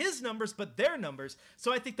 Not only his numbers, but their numbers.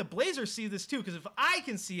 So I think the Blazers see this too, because if I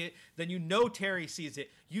can see it, then you know Terry sees it.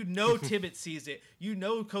 You know Tibbetts sees it. You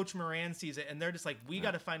know Coach Moran sees it. And they're just like, we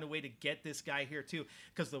got to find a way to get this guy here too.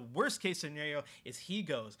 Because the worst case scenario is he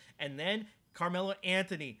goes. And then Carmelo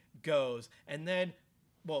Anthony goes. And then,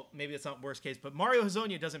 well, maybe it's not worst case, but Mario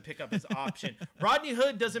Hezonja doesn't pick up his option. Rodney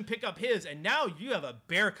Hood doesn't pick up his, and now you have a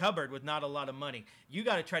bare cupboard with not a lot of money. You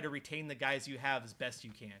got to try to retain the guys you have as best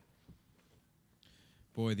you can.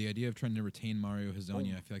 Boy, the idea of trying to retain Mario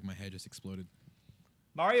Hezonja, I feel like my head just exploded.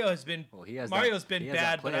 Mario has been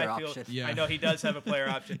bad, but I feel I know he does have a player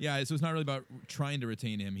option. Yeah, so it's not really about trying to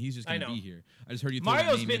retain him. He's just going to be here. I just heard you throw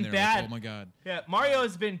Mario's that name been in there. bad. Like, oh my God. Yeah, Mario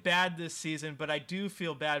has been bad this season, but I do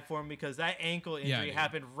feel bad for him because that ankle injury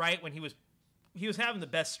happened right when he was having the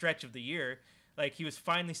best stretch of the year. Like, he was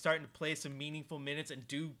finally starting to play some meaningful minutes and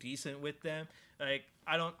do decent with them. Like,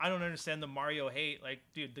 I don't understand the Mario hate. Like,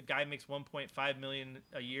 dude, the guy makes $1.5 million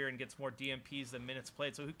a year and gets more DMPs than minutes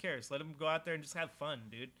played. So who cares? Let him go out there and just have fun,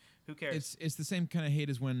 dude. Who cares? It's the same kind of hate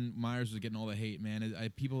as when Myers was getting all the hate, man.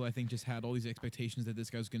 People, I think, just had all these expectations that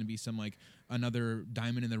this guy was going to be some, like, another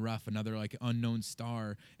diamond in the rough, another, like, unknown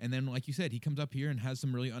star. And then, like you said, he comes up here and has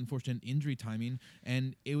some really unfortunate injury timing,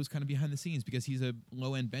 and it was kind of behind the scenes because he's a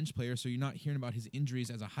low-end bench player, so you're not hearing about his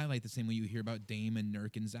injuries as a highlight the same way you hear about Dame and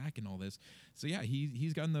Nurk and Zach and all this. So, yeah,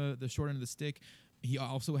 he's gotten the short end of the stick. he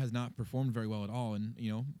also has not performed very well at all. And,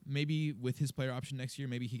 maybe with his player option next year,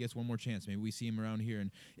 maybe he gets one more chance. Maybe we see him around here.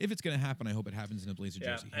 And if it's going to happen, I hope it happens in a Blazer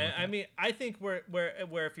jersey. I mean, I think where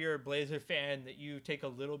if you're a Blazer fan, that you take a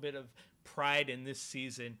little bit of pride in this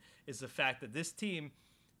season is the fact that this team,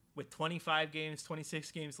 with 25 games,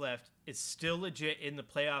 26 games left, is still legit in the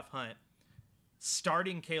playoff hunt.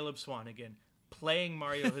 Starting Caleb Swanigan, playing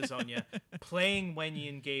Mario Hezonja, playing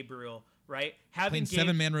Wenyen Gabriel, right? Playing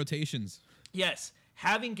 7-man rotations. Yes,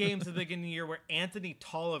 having games at the beginning of the year where Anthony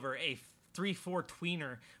Tolliver, a 3-4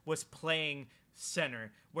 tweener, was playing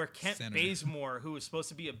center, where Kent Bazemore, who was supposed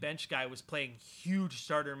to be a bench guy, was playing huge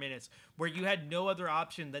starter minutes, where you had no other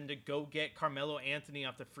option than to go get Carmelo Anthony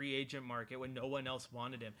off the free agent market when no one else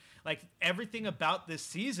wanted him. Like, everything about this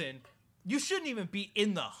season, you shouldn't even be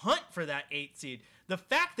in the hunt for that 8th seed. The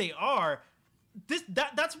fact they are,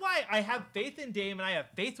 that's why I have faith in Dame, and I have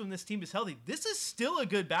faith when this team is healthy. This is still a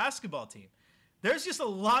good basketball team. There's just a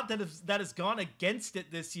lot that has gone against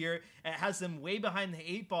it this year. It has them way behind the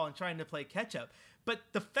 8 ball and trying to play catch up. But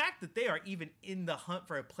the fact that they are even in the hunt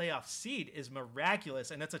for a playoff seed is miraculous,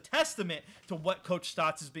 and that's a testament to what Coach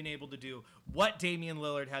Stotts has been able to do, what Damian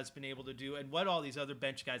Lillard has been able to do, and what all these other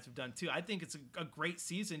bench guys have done too. I think it's a great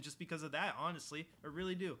season just because of that, honestly. I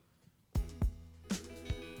really do.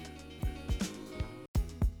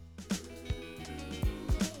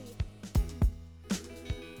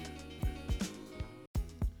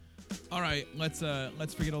 All right, let's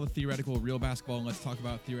forget all the theoretical real basketball and let's talk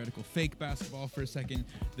about theoretical fake basketball for a second.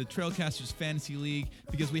 The Trailcasters Fantasy League,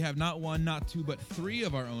 because we have not 1, not 2, but 3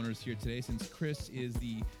 of our owners here today, since Chris is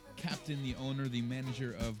the captain, the owner, the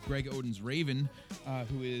manager of Greg Oden's Raven,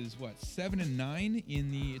 who is 7-9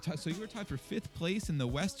 in the. So you were tied for 5th place in the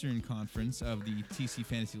Western Conference of the TC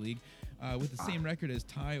Fantasy League, with the same record as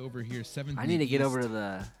Ty over here, 7th. I need to get over to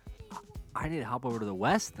the. I need to hop over to the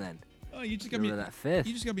West then. Oh, you just got to be that 5th.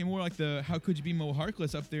 You just got to be more like the How Could You Be Mo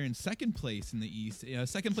Harkless up there in 2nd place in the East,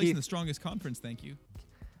 2nd place in the strongest conference. Thank you.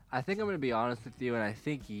 I think I'm going to be honest with you, and I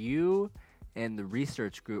think you and the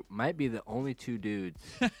research group might be the only 2 dudes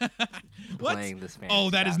playing this fantasy. Oh,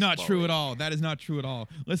 that is not true league. at all. That is not true at all.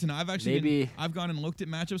 Listen, I've actually I've gone and looked at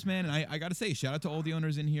matchups, man, and I got to say, shout out to all the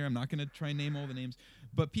owners in here. I'm not going to try and name all the names,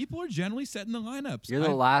 but people are generally setting the lineups. You're the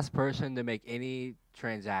last person to make any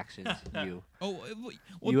transactions. Well,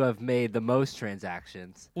 you have made the most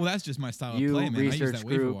transactions. Well, that's just my style of play, man. I use that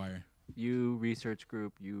waiver wire. You research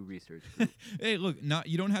group. Hey, look,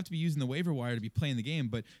 you don't have to be using the waiver wire to be playing the game,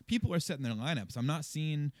 but people are setting their lineups. I'm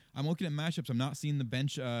looking at matchups. I'm not seeing the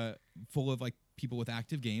bench full of people with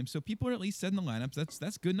active games. So people are at least setting the lineups.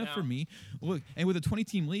 That's good enough for me. Look, and with a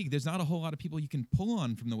 20-team league, there's not a whole lot of people you can pull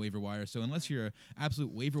on from the waiver wire. So unless you're an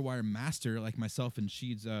absolute waiver wire master like myself and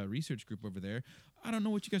Sheed's research group over there, I don't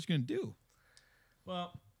know what you guys are going to do.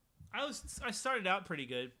 Well, I started out pretty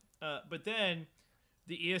good, but then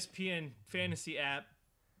the ESPN fantasy app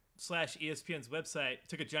 / ESPN's website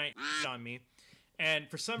took a giant on me, and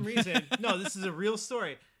for some reason, no, this is a real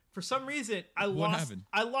story. For some reason, I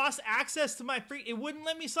lost access to my free. It wouldn't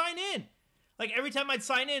let me sign in. Like every time I'd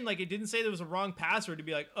sign in, it didn't say there was a wrong password to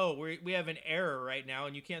be like, oh, we have an error right now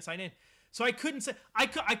and you can't sign in. So I couldn't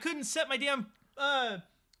set my damn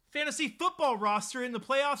fantasy football roster in the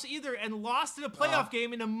playoffs either, and lost in a playoff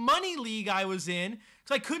game in a money league I was in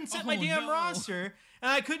because I couldn't set my damn roster,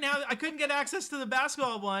 and I couldn't get access to the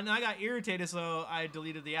basketball one, and I got irritated, so I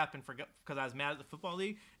deleted the app and forgot because I was mad at the football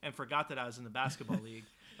league and forgot that I was in the basketball league.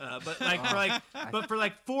 But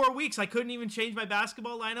for 4 weeks I couldn't even change my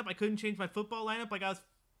basketball lineup. I couldn't change my football lineup.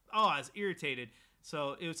 I was irritated.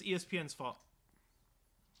 So it was ESPN's fault.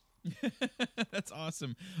 That's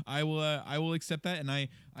awesome. I will accept that, and I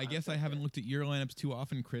guess I haven't looked at your lineups too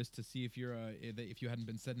often, Chris, to see if you hadn't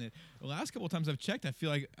been setting it. The last couple of times I've checked, I feel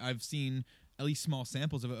like I've seen at least small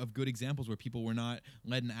samples of good examples where people were not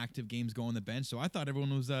letting active games go on the bench. So I thought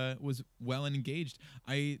everyone was well and engaged.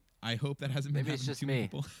 I hope that hasn't been happening to too many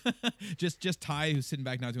people. just Ty, who's sitting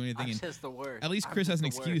back not doing anything. I'm just the worst. At least Chris has an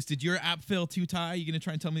excuse. Did your app fail too, Ty? You gonna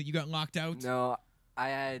try and tell me that you got locked out? No.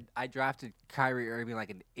 I drafted Kyrie Irving like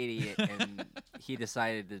an idiot, and he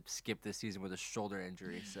decided to skip this season with a shoulder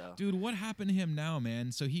injury. So, dude, what happened to him now,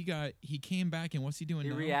 man? So he came back, and what's he doing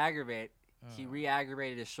now? He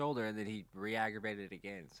re-aggravated his shoulder, and then he re-aggravated it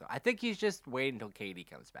again. So I think he's just waiting until KD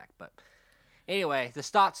comes back. But anyway, the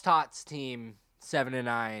Stotts Tots team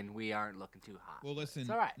 7-9. We aren't looking too hot. Well, listen, it's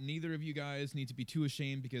all right. Neither of you guys need to be too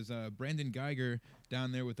ashamed because Brandon Geiger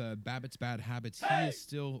down there with Babbitt's Bad Habits, he is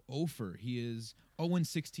still 0-for. He is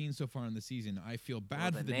 0-16 so far in the season. I feel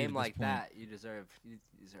bad for the dude at this name like point. that. You deserve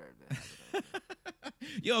it.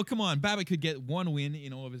 Yo, come on. Babbitt could get one win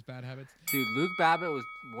in all of his bad habits. Dude, Luke Babbitt was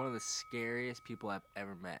one of the scariest people I've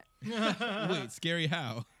ever met. Wait, scary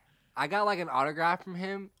how? I got like an autograph from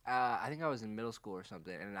him. I think I was in middle school or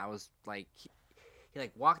something, and I was like, he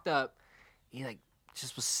like walked up, he like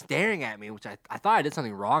just was staring at me, which I thought I did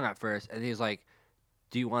something wrong at first, and he was like,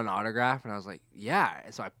 "Do you want an autograph?" And I was like, "Yeah."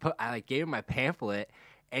 And so I like gave him my pamphlet,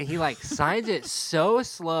 and he like signs it so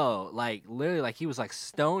slow, like literally like he was like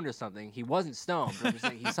stoned or something. He wasn't stoned, but I'm just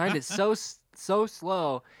saying, he signed it so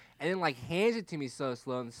slow, and then like hands it to me so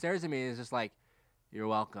slow and stares at me and is just like, "You're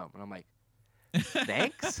welcome." And I'm like,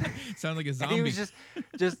 "Thanks." Sound like a zombie. And he was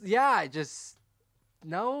just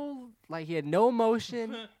no, like he had no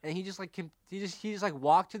emotion, and he just like he just like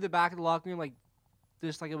walked to the back of the locker room like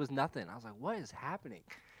just like it was nothing. I was like, "What is happening?"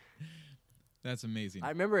 That's amazing. I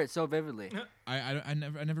remember it so vividly. I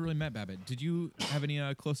never really met Babbitt. Did you have any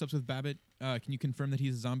close-ups with Babbitt? Can you confirm that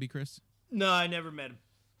he's a zombie, Chris? No, I never met him.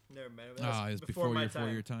 Never met him. Ah, it was before your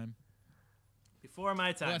 4-year time. Before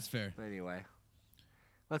my time. Well, that's fair. But anyway,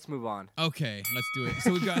 let's move on. Okay, let's do it.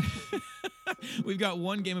 So we've got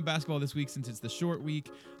one game of basketball this week since it's the short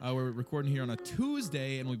week. We're recording here on a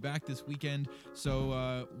Tuesday, and we'll be back this weekend.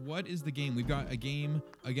 So what is the game? We've got a game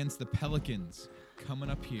against the Pelicans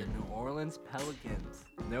coming up here. New Orleans Pelicans.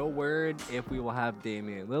 No word if we will have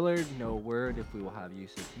Damian Lillard. No word if we will have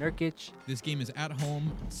Yusuf Nurkic. This game is at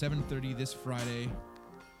home, 7:30 this Friday.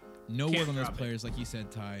 No Can't word on those drop it. players, like you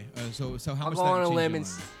said, Ty. So how I'll much go that on a change limb your and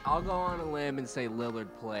line? I'll go on a limb and say Lillard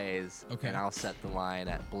plays. Okay. And I'll set the line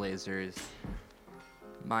at Blazers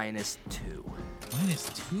 -2.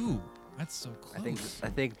 -2. That's so close. I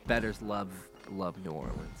think bettors love New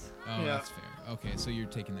Orleans. Oh, Yeah. that's fair. Okay, so you're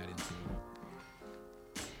taking that into.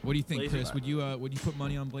 What do you think, Blazer Chris? vibe. Would you put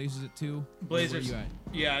money on Blazers at 2? Blazers. Where you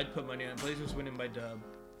at? Yeah, I'd put money on Blazers winning by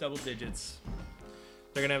double digits.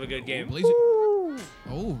 They're gonna have a good game. Blazer.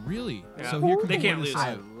 Oh, really? Yeah. So here comes They can't more lose. this,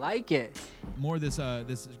 I like it. more this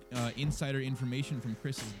insider information from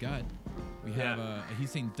Chris's gut. We have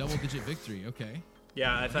he's saying double-digit victory. Okay.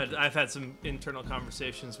 Yeah, I've had some internal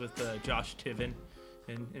conversations with Josh Tiven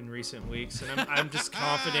in recent weeks, and I'm just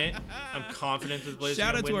confident. I'm confident that the Blazers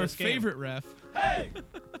Shout are out gonna to win our this game. favorite ref. Hey!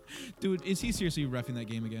 Dude, is he seriously reffing that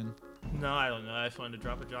game again? No, I don't know. I just wanted to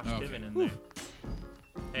drop a Josh Okay. Tiven in there. You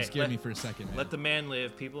Hey, scared me for a second. Man. let the man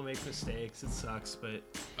live. People make mistakes. It sucks, but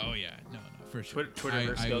Oh yeah, no, for sure.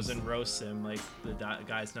 Twitterverse I goes was- and roasts him like the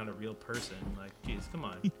guy's not a real person. Like, geez, come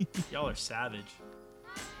on, y'all are savage.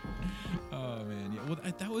 Oh man, yeah. Well,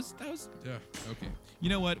 that was okay. You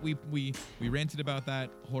know what? We ranted about that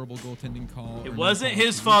horrible goaltending call. It or no wasn't call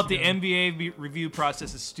his 2 fault. The weeks ago. NBA review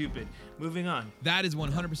process is stupid. Moving on. That is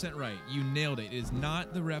 100% right. You nailed it. It is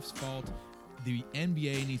not the ref's fault. The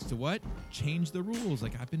NBA needs to what? Change the rules.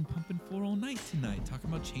 Like I've been pumping for all night tonight, talking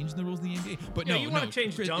about changing the rules in the NBA. But Yeah, no, you no, want to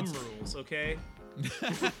change Chris, dumb it's- rules, okay?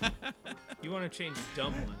 You want to change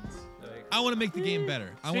dumb ones. Like, I want to make the game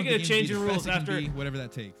better. I want Speaking the of game changing to be the rules best it can after- be, whatever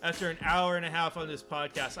that takes. after an hour and a half on this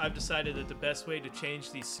podcast, I've decided that the best way to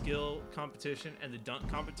change the skill competition and the dunk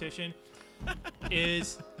competition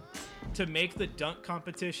is to make the dunk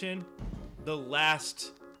competition the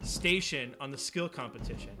last station on the skill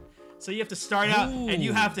competition. So you have to start out and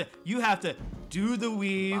you have to do the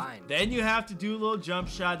weave, Fine. then you have to do a little jump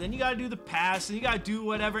shot, then you got to do the pass, and you got to do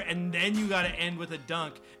whatever, and then you got to end with a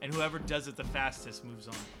dunk, and whoever does it the fastest moves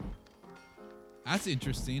on. That's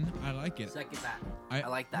interesting. I like it. Second that. I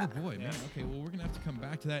like that. Oh boy, man. Yeah. Okay, well we're gonna have to come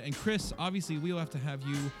back to that. And Chris, obviously we'll have to have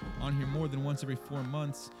you on here more than once every 4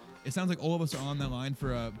 months. It sounds like all of us are on that line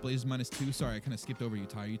for Blazers -2. Sorry, I kind of skipped over you,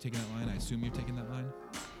 Ty. Are you taking that line? I assume you're taking that line.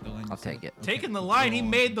 The line. I'll take it. Taking the cool. line, he Well,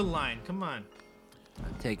 made the line. Come on.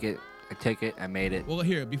 I take it. I made it. Well,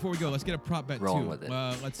 here before we go, let's get a prop bet Rolling too. with it.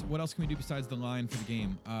 What else can we do besides the line for the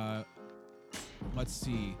game? Let's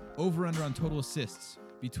see. Over/under on total assists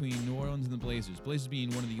between New Orleans and the Blazers. Blazers being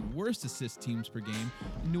one of the worst assist teams per game.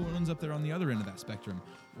 And New Orleans up there on the other end of that spectrum.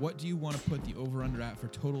 What do you want to put the over/under at for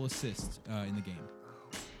total assists in the game?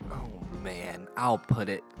 Oh man, I'll put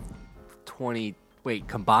it 20. Wait,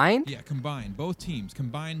 combined? Yeah, combined. Both teams.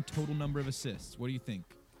 Combined total number of assists. What do you think?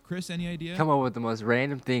 Chris, any idea? Come up with the most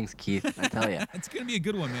random things, Keith. I tell you. It's going to be a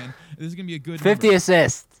good one, man. This is going to be a good 50 number.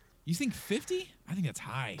 assists, You think 50? I think that's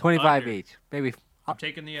high. 25 Under. each, maybe I'm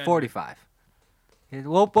taking the under. 45.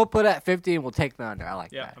 We'll put it at 50 and we'll take the under. I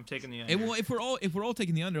like Yeah, that. I'm taking the under. And well, if we're all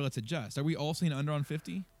taking the under, let's adjust. Are we all saying under on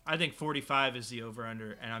 50? I think 45 is the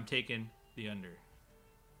over/under, and I'm taking the under.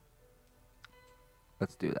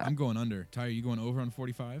 Let's do that. I'm going under. Ty, are you going over on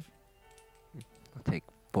 45? I'll take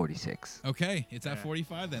 46. Okay, it's at Yeah.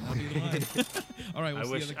 45 then. That'll be the line. All right.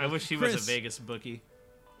 I wish he Chris, was a Vegas bookie.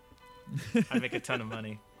 I'd make a ton of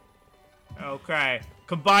money. All Okay.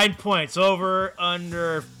 Combined points over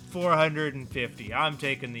under 450. I'm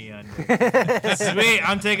taking the under. Sweet.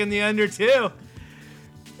 I'm taking the under too.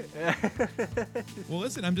 Well,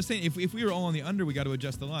 listen, I'm just saying, if we were all on the under, we got to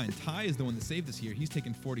adjust the line. Ty is the one that saved us here. He's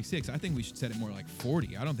taking 46. I think we should set it more like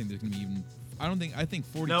 40. I don't think there's going to be even... I think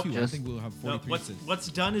 42. Nope. I think we'll have 43 No, assists. what's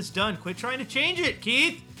done is done. Quit trying to change it,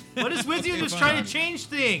 Keith. What is with you Okay, just fine. trying to change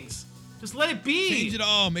things? Just let it be. Change it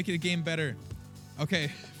all. Make it a game better.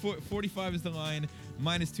 Okay, 45 is the line.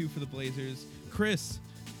 -2 for the Blazers. Chris,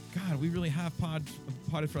 God, we really have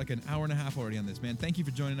potted for like an hour and a half already on this, man. Thank you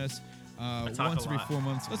for joining us. talk Once a every lot. 4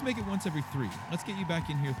 months. Let's make it once every 3. Let's get you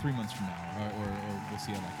back in here 3 months from now, or we'll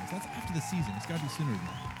see how that goes. That's after the season. It's got to be sooner than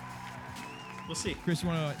that. We'll see. Chris, you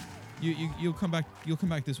want to? You'll come back. You'll come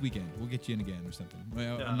back this weekend. We'll get you in again or something.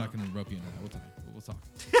 Well, I'm not going to rope you into that. We'll talk.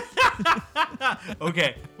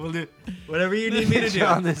 Okay, we'll do whatever you need me to do.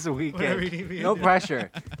 On this Whatever you weekend. need me to No do. pressure.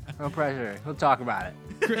 No pressure. We'll talk about it.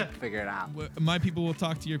 Figure it out. My people will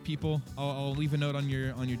talk to your people. I'll leave a note on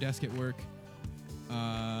your desk at work.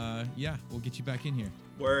 Yeah, we'll get you back in here.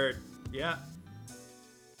 Word. Yeah.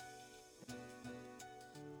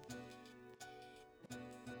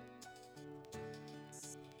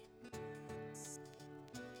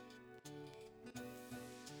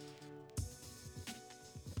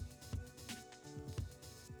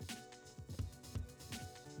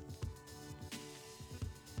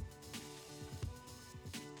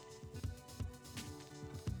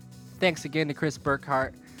 Thanks again to Chris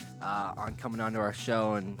Burkhardt on coming onto our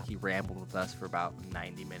show, and he rambled with us for about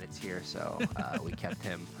 90 minutes here, so we kept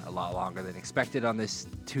him a lot longer than expected on this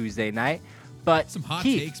Tuesday night. But Some hot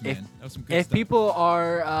Keith, takes, man. That was some good if stuff. people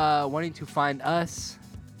are wanting to find us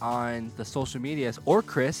on the social medias, or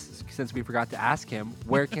Chris, since we forgot to ask him,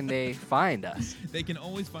 where can they find us? They can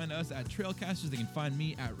always find us at Trailcasters. They can find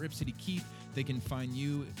me at Rip City Keith. They can find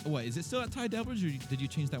you. What is it still at Ty Delbridge, or did you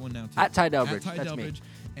change that one now too? At Ty Delbridge. At Ty That's Delbridge. me.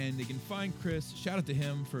 And they can find Chris. Shout out to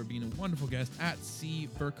him for being a wonderful guest at C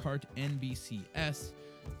Burkhardt NBCS.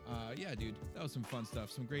 Yeah, dude, that was some fun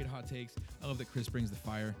stuff. Some great hot takes. I love that Chris brings the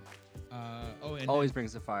fire. And Always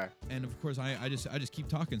brings the fire. And of course, I just keep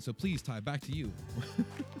talking. So please, Ty, back to you.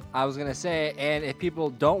 I was gonna say, and if people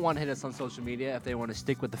don't want to hit us on social media, if they want to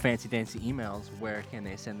stick with the fancy dancy emails, where can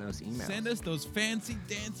they send those emails? Send us those fancy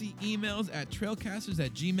dancy emails at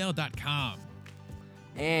trailcasters@gmail.com.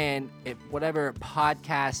 And if whatever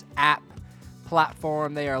podcast app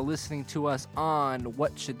platform they are listening to us on,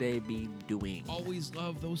 what should they be doing? Always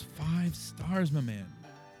love those 5 stars, my man.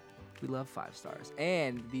 We love 5 stars.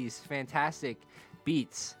 And these fantastic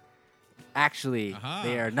beats. Actually, Aha.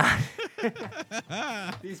 they are not.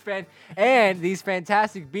 These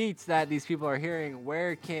fantastic beats that these people are hearing,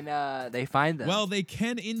 where can they find them? Well, they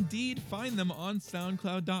can indeed find them on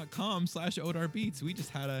SoundCloud.com/OdarBeats. We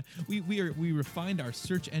just had we refined our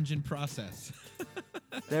search engine process.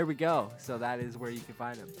 There we go. So that is where you can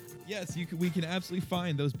find them. Yes, we can absolutely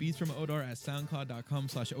find those beats from Odar at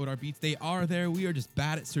SoundCloud.com/OdarBeats. They are there. We are just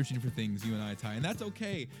bad at searching for things, you and I, Ty, and that's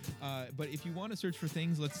okay. But if you want to search for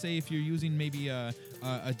things, let's say if you're using maybe a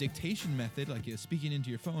dictation method, like speaking into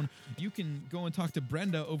your phone, you can go and talk to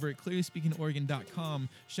Brenda over at clearlyspeakingoregon.com.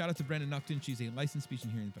 Shout out to Brenda Nuckton. She's a licensed speech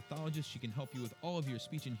and hearing pathologist. She can help you with all of your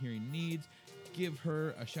speech and hearing needs. Give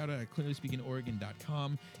her a shout out at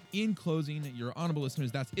clearlyspeakingoregon.com. In closing, your honorable listeners,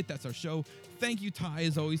 that's it. That's our show. Thank you, Ty,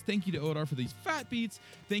 as always. Thank you to Odar for these fat beats.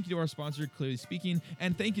 Thank you to our sponsor, Clearly Speaking.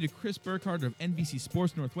 And thank you to Chris Burkhardt of NBC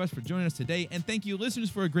Sports Northwest for joining us today. And thank you, listeners,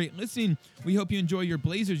 for a great listening. We hope you enjoy your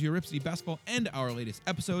Blazers, your Rip City basketball, and our latest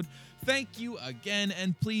episode. Thank you again.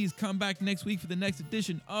 And please come back next week for the next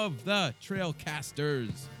edition of the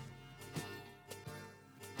Trailcasters.